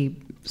she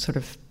sort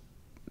of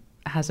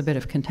has a bit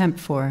of contempt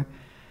for.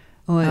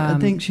 Oh, I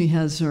think she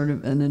has sort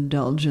of an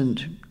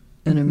indulgent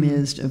and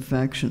amused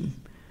affection.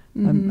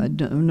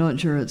 Mm-hmm. I'm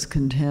not sure it's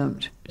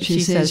contempt. She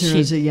sees her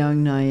as a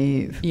young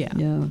naive.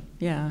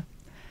 Yeah.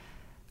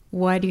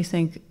 Why do you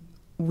think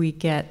we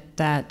get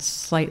that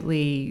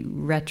slightly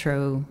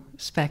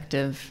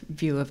retrospective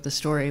view of the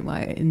story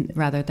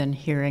rather than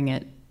hearing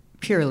it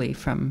purely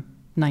from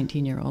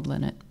 19-year-old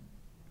Lynette?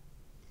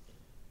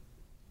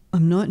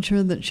 I'm not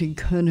sure that she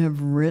could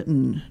have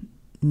written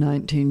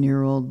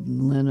 19-year-old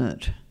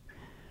Lynette.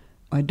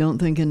 I don't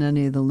think in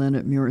any of the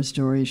Lynette Muir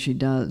stories she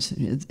does.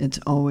 It's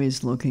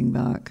always looking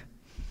back.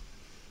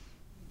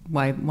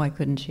 Why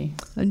couldn't she?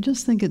 I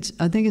think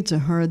it's a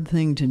hard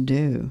thing to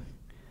do.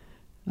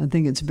 I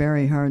think it's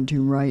very hard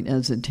to write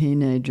as a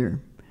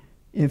teenager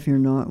if you're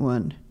not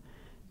one.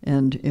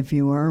 And if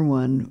you are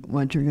one,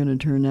 what you're going to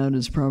turn out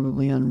is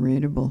probably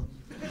unreadable.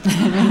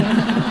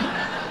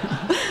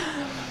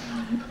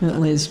 At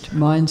least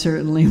mine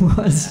certainly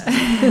was.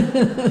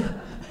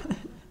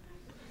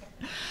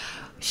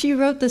 She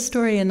wrote this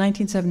story in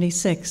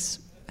 1976,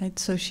 right?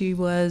 So she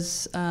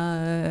was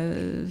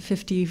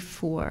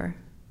 54.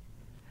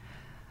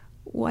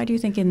 Why do you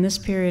think in this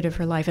period of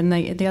her life, and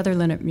the other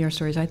Lynette Muir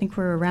stories, I think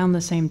were around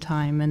the same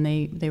time, and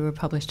they were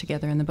published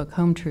together in the book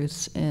Home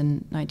Truths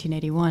in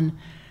 1981.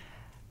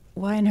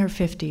 Why in her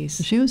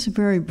 50s? She was a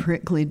very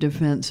prickly,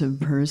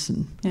 defensive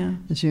person,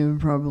 as you have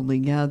probably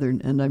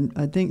gathered, and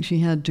I think she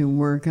had to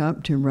work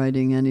up to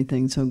writing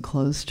anything so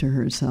close to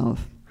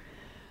herself.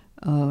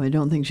 I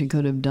don't think she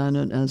could have done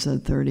it as a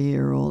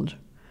 30-year-old.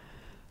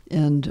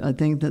 And I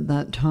think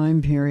that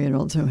time period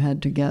also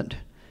had to get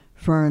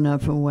far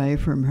enough away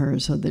from her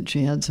so that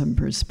she had some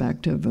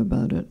perspective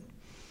about it.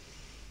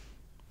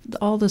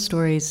 All the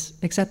stories,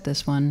 except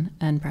this one,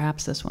 and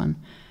perhaps this one,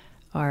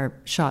 are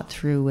shot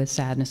through with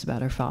sadness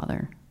about her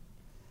father,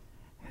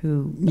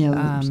 who...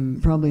 Yeah,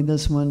 probably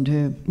this one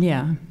too.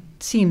 Yeah.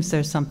 It seems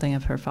there's something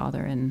of her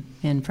father in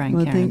Frank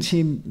Cairns. I think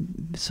she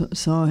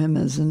saw him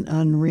as an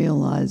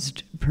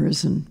unrealized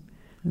person.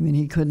 I mean,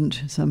 he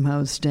couldn't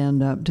somehow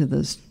stand up to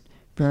this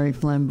very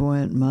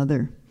flamboyant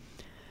mother.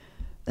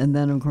 And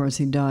then, of course,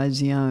 he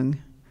dies young.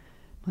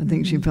 I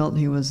think she felt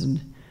he was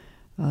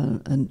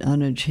an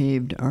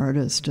unachieved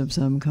artist of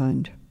some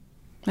kind.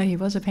 Oh, he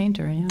was a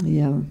painter, yeah.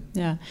 Yeah.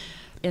 Yeah.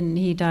 And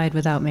he died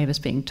without Mavis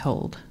being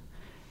told.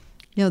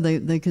 Yeah,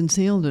 they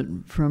concealed it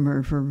from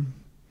her for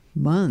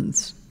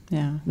months.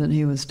 Yeah. That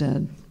he was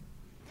dead.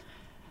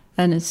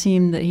 And it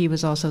seemed that he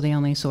was also the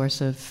only source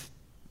of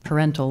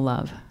parental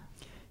love.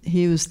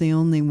 He was the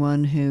only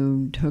one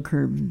who took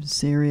her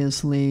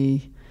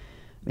seriously,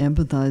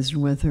 empathized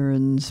with her,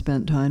 and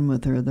spent time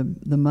with her.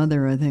 The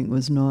mother, I think,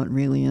 was not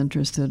really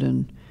interested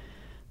in,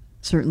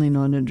 certainly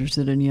not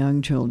interested in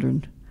young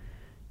children.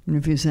 And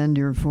if you send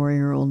your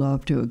 4-year-old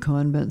off to a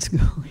convent school,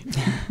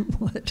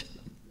 what?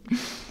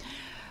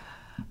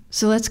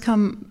 So let's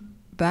come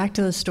back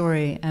to the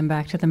story and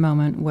back to the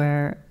moment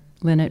where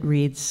Lynette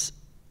reads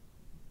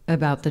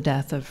about the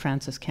death of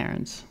Frances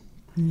Cairns.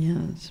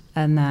 Yes.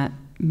 And that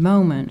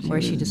moment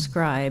where she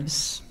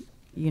describes,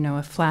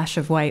 a flash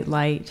of white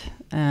light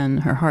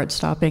and her heart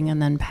stopping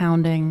and then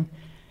pounding.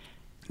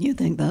 You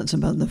think that's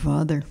about the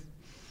father?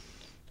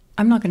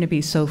 I'm not going to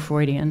be so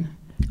Freudian.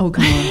 Oh,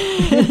 come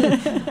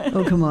on.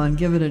 Oh, come on.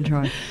 Give it a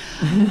try.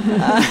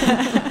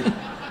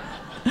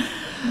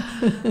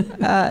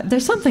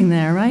 There's something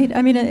there, right?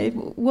 I mean,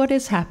 what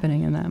is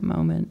happening in that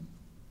moment?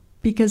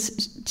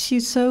 Because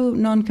she's so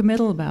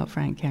non-committal about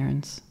Frank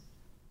Cairns.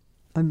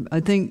 I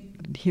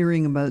think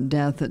hearing about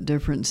death at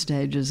different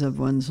stages of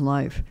one's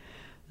life.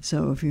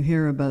 So if you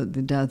hear about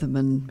the death of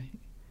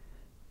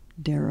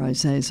dare I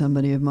say,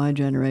 somebody of my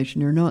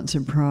generation, you're not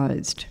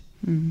surprised.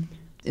 Mm-hmm.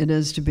 It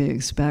is to be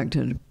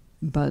expected,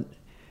 but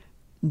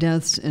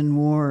deaths in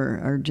war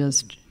are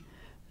just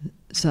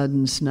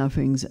sudden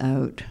snuffings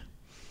out.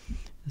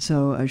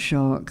 So a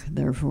shock,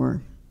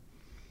 therefore.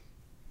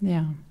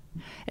 Yeah.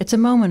 It's a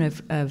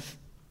moment of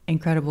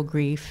incredible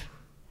grief.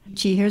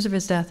 She hears of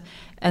his death,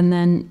 and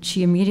then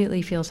she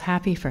immediately feels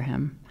happy for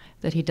him,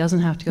 that he doesn't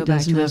have to go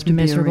back to his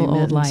miserable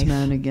old life.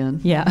 Man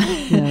again. Yeah.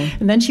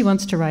 And then she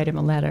wants to write him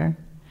a letter.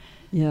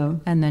 Yeah.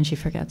 And then she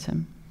forgets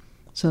him.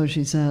 So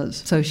she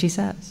says.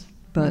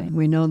 But right.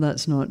 We know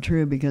that's not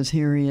true, because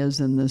here he is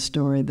in this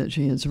story that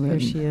she has written.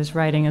 Here she is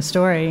writing a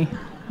story.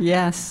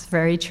 Yes,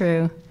 very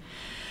true.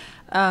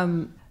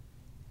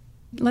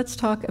 Let's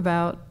talk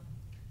about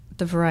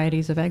the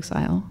varieties of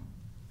exile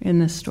in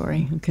this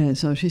story. Okay,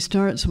 so she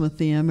starts with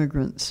the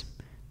immigrants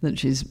that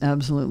she's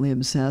absolutely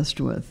obsessed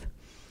with.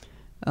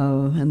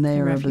 And they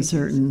are of a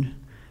certain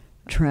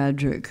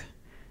tragic,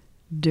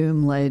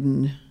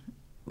 doom-laden,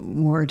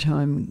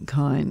 wartime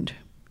kind.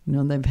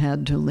 They've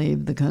had to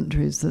leave the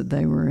countries that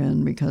they were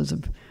in because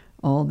of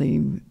all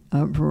the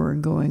uproar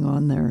going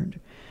on there.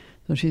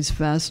 So she's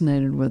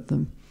fascinated with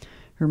them.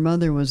 Her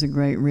mother was a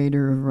great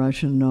reader of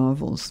Russian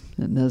novels,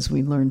 and as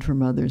we learned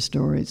from other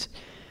stories.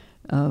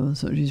 So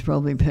she's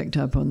probably picked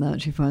up on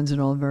that. She finds it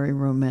all very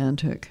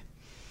romantic.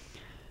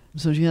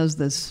 So she has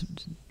this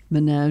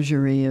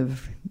menagerie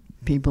of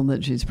people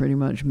that she's pretty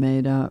much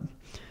made up,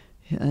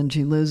 and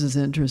she loses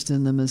interest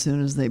in them as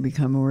soon as they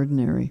become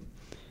ordinary.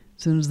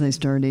 As soon as they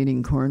start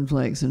eating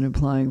cornflakes and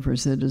applying for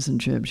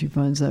citizenship, she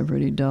finds that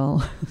pretty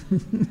dull.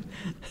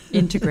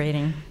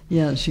 Integrating.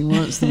 Yeah, she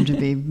wants them to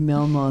be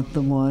Melmoth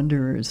the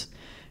Wanderers,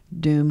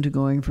 doomed to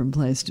going from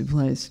place to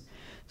place.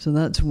 So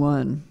that's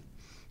one.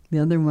 The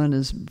other one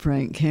is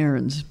Frank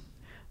Cairns,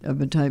 of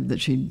a type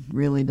that she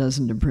really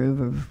doesn't approve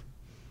of.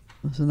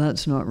 So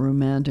that's not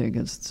romantic.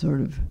 It's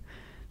sort of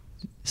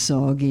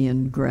soggy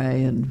and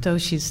gray. And so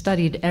she's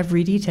studied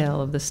every detail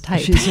of this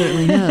type. She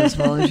certainly has.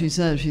 Well, as she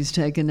says, she's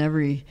taken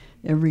every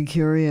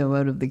curio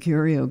out of the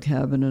curio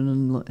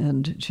cabinet,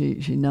 and she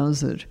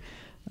knows it,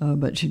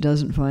 but she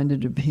doesn't find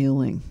it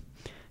appealing.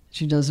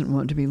 She doesn't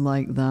want to be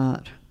like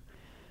that.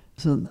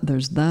 So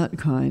there's that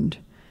kind.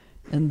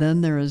 And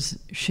then there is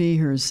she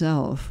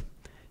herself,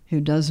 who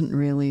doesn't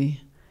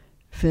really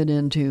fit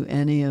into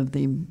any of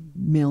the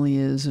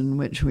milieus in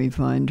which we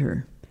find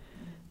her.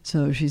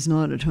 So she's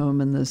not at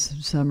home in this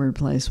summer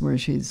place where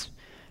she's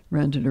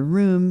rented a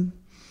room,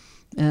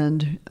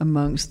 and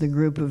amongst the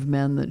group of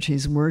men that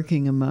she's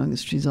working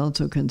amongst, she's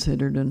also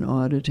considered an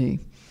oddity.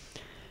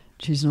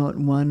 She's not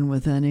one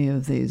with any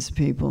of these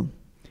people.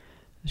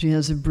 She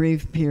has a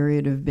brief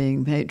period of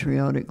being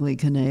patriotically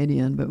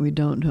Canadian, but we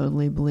don't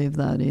totally believe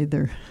that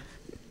either.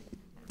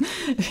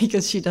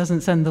 Because she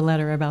doesn't send the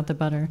letter about the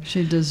butter.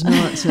 She does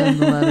not send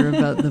the letter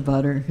about the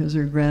butter, because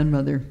her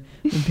grandmother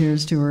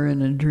appears to her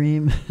in a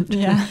dream.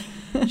 Yeah.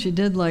 She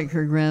did like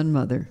her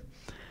grandmother.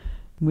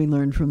 We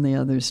learned from the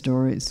other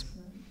stories.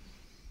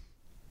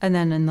 And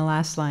then in the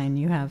last line,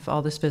 you have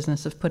all this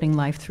business of putting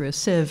life through a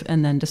sieve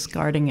and then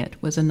discarding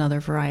it was another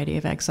variety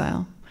of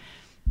exile.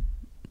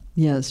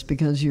 Yes,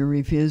 because you're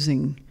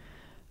refusing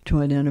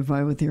to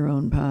identify with your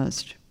own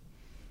past.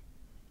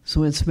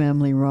 Swiss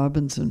Family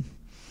Robinson.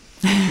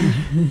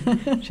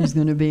 She's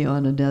going to be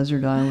on a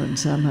desert island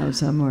somehow,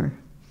 somewhere.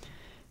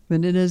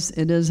 But it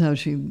is how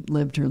she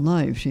lived her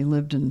life. She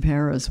lived in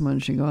Paris when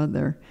she got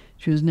there.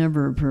 She was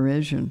never a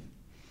Parisian.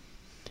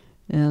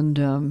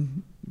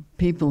 And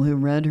people who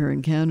read her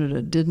in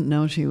Canada didn't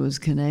know she was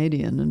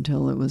Canadian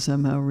until it was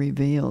somehow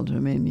revealed. I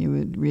mean, you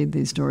would read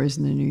these stories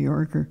in the New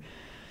Yorker,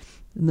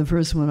 And the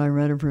first one I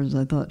read of hers,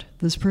 I thought,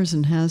 this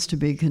person has to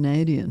be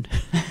Canadian.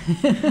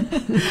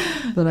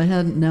 But I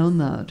hadn't known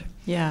that.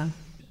 Yeah.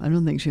 I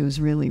don't think she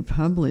was really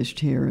published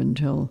here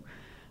until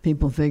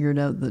people figured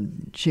out that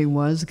she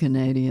was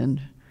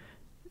Canadian,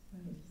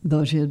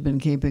 though she had been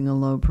keeping a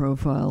low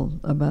profile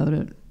about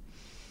it,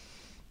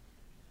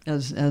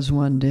 as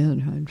one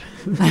did.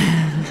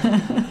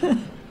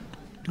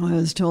 I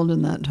was told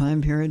in that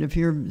time period, if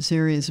you're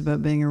serious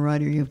about being a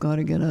writer, you've got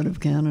to get out of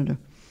Canada.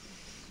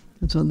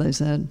 That's what they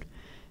said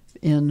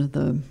in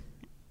the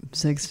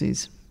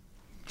 60s.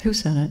 Who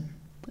said it?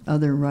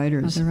 Other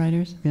writers. Other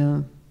writers?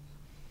 Yeah.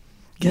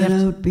 Get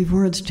out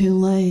before it's too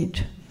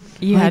late.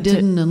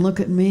 And look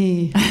at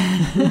me.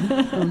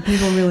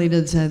 People really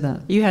did say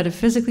that. You had to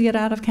physically get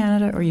out of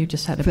Canada, or you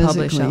just had to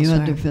publish elsewhere? You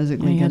had to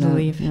physically get out. You had to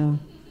leave. Yeah.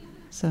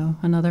 So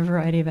another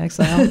variety of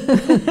exile.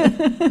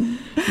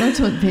 That's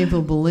what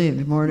people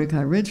believed.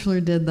 Mordecai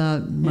Richler did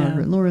that.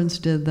 Margaret Lawrence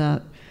did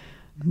that.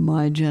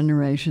 My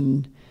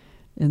generation,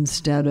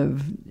 instead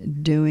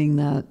of doing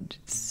that,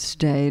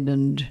 stayed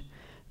and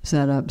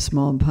set up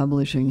small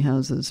publishing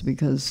houses,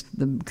 because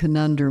the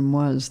conundrum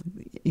was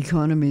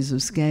economies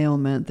of scale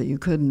meant that you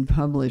couldn't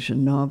publish a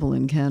novel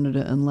in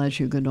Canada unless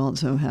you could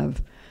also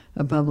have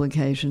a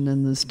publication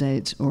in the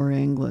States or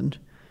England,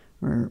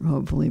 or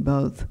hopefully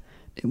both.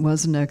 It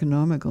wasn't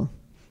economical.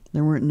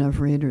 There weren't enough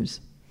readers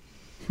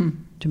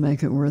to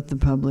make it worth the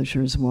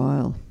publisher's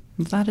while.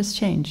 That has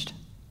changed.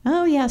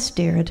 Oh, yes,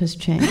 dear, it has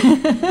changed.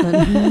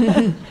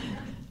 It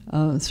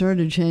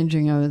started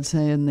changing, I would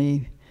say, in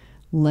the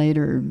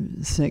later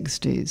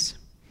 60s.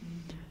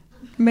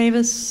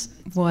 Mavis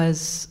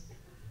was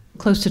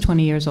close to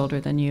 20 years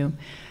older than you.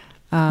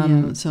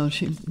 So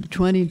she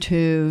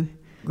 22.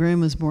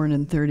 Graham was born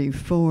in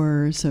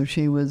 34, so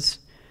she was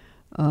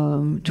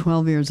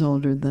 12 years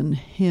older than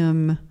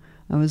him.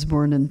 I was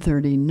born in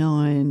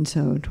 39,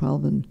 so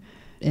 12 and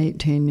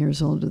 18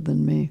 years older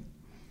than me.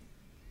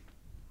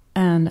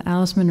 And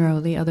Alice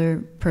Munro, the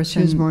other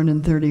person... She was born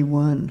in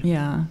 31.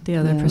 Yeah, the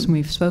other person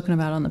we've spoken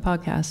about on the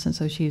podcast, and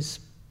so she's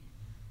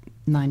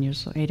 8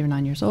 or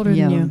 9 years older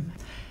than you.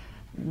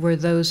 Were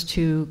those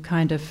two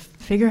kind of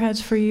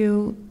figureheads for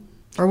you?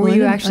 Or were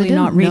you actually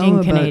not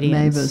reading Canadians? I didn't know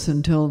about Mavis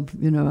until,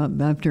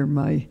 after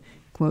my,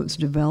 quotes,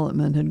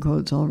 development had,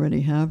 quotes, already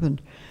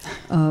happened.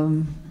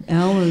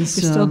 Alice...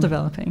 You're still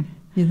developing.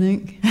 You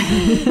think?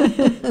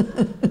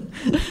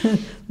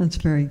 That's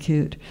very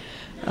cute.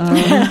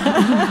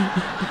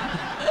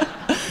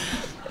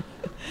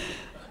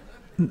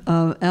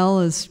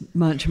 Alice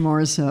much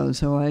more so.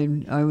 So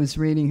I was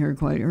reading her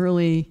quite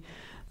early.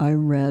 I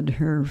read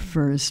her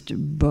first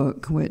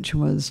book, which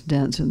was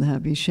Dance in the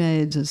Happy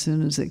Shades. As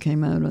soon as it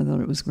came out, I thought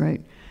it was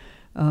great.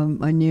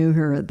 I knew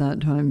her at that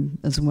time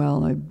as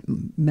well. I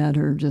met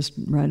her just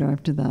right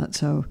after that.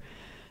 So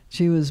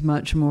she was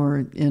much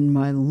more in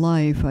my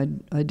life.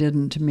 I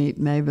didn't meet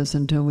Mavis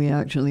until we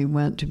actually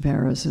went to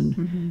Paris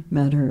and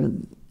met her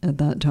at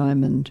that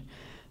time, and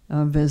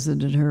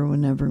visited her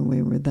whenever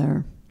we were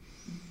there.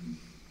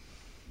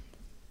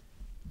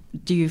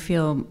 Do you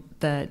feel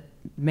that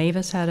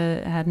Mavis had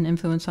an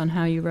influence on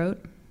how you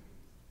wrote,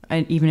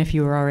 even if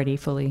you were already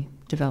fully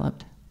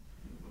developed?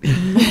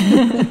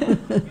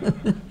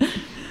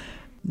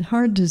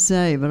 Hard to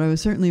say, but I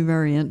was certainly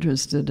very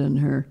interested in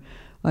her.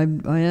 I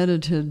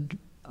edited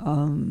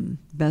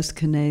Best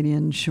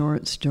Canadian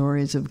Short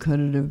Stories of Could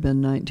It Have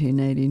Been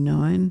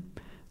 1989,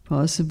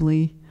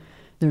 possibly.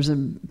 There's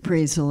a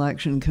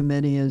pre-selection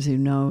committee, as you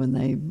know, and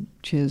they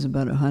choose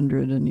about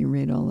 100, and you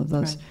read all of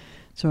those. Right.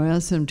 So I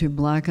asked them to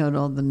black out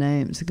all the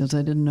names because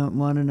I didn't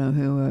want to know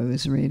who I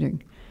was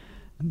reading.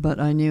 But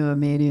I knew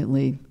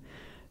immediately,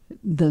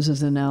 this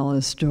is an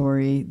Alice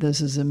story, this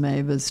is a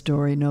Mavis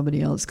story.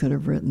 Nobody else could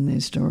have written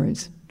these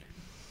stories.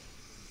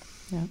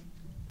 Yeah.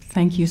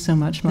 Thank you so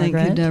much, Margaret.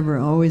 Thank you,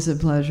 Deborah. Always a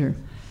pleasure.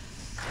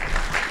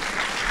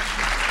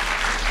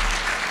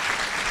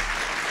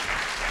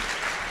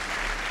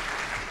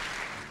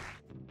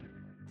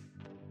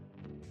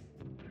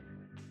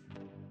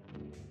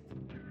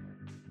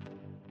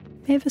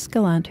 Mavis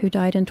Gallant, who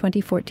died in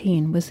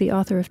 2014, was the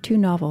author of 2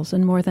 novels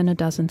and more than a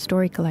dozen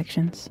story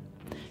collections.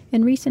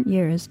 In recent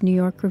years, New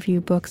York Review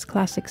Books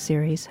Classic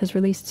Series has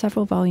released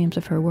several volumes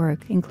of her work,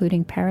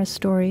 including Paris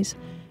Stories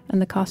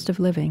and The Cost of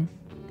Living.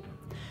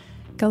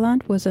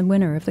 Gallant was a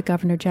winner of the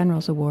Governor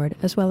General's Award,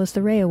 as well as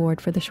the Ray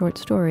Award for the short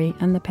story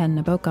and the PEN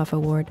Nabokov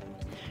Award.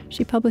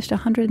 She published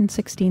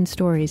 116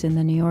 stories in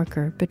The New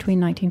Yorker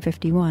between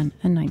 1951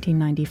 and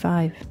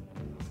 1995.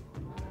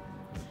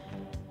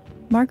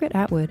 Margaret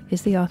Atwood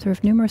is the author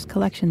of numerous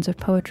collections of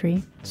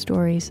poetry,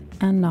 stories,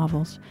 and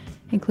novels,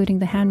 including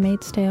The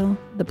Handmaid's Tale,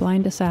 The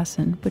Blind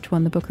Assassin, which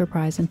won the Booker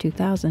Prize in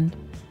 2000,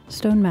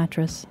 Stone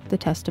Mattress, The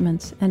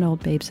Testaments, and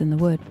Old Babes in the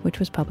Wood, which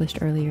was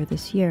published earlier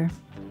this year.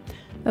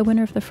 A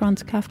winner of the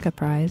Franz Kafka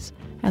Prize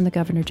and the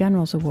Governor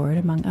General's Award,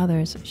 among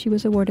others, she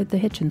was awarded the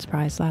Hitchens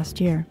Prize last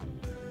year.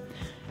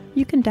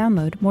 You can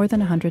download more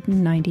than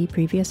 190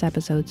 previous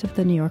episodes of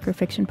the New Yorker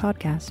Fiction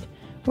Podcast,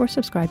 or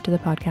subscribe to the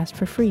podcast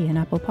for free in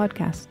Apple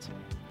Podcasts.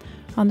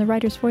 On the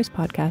Writer's Voice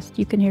podcast,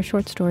 you can hear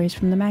short stories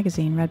from the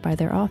magazine read by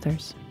their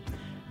authors.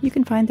 You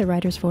can find the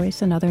Writer's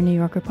Voice and other New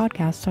Yorker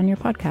podcasts on your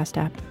podcast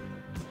app.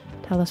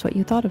 Tell us what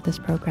you thought of this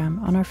program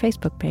on our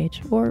Facebook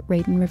page or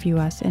rate and review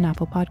us in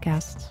Apple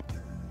Podcasts.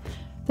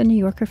 The New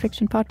Yorker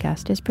Fiction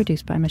Podcast is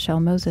produced by Michelle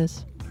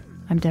Moses.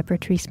 I'm Deborah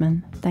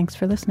Treisman. Thanks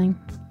for listening.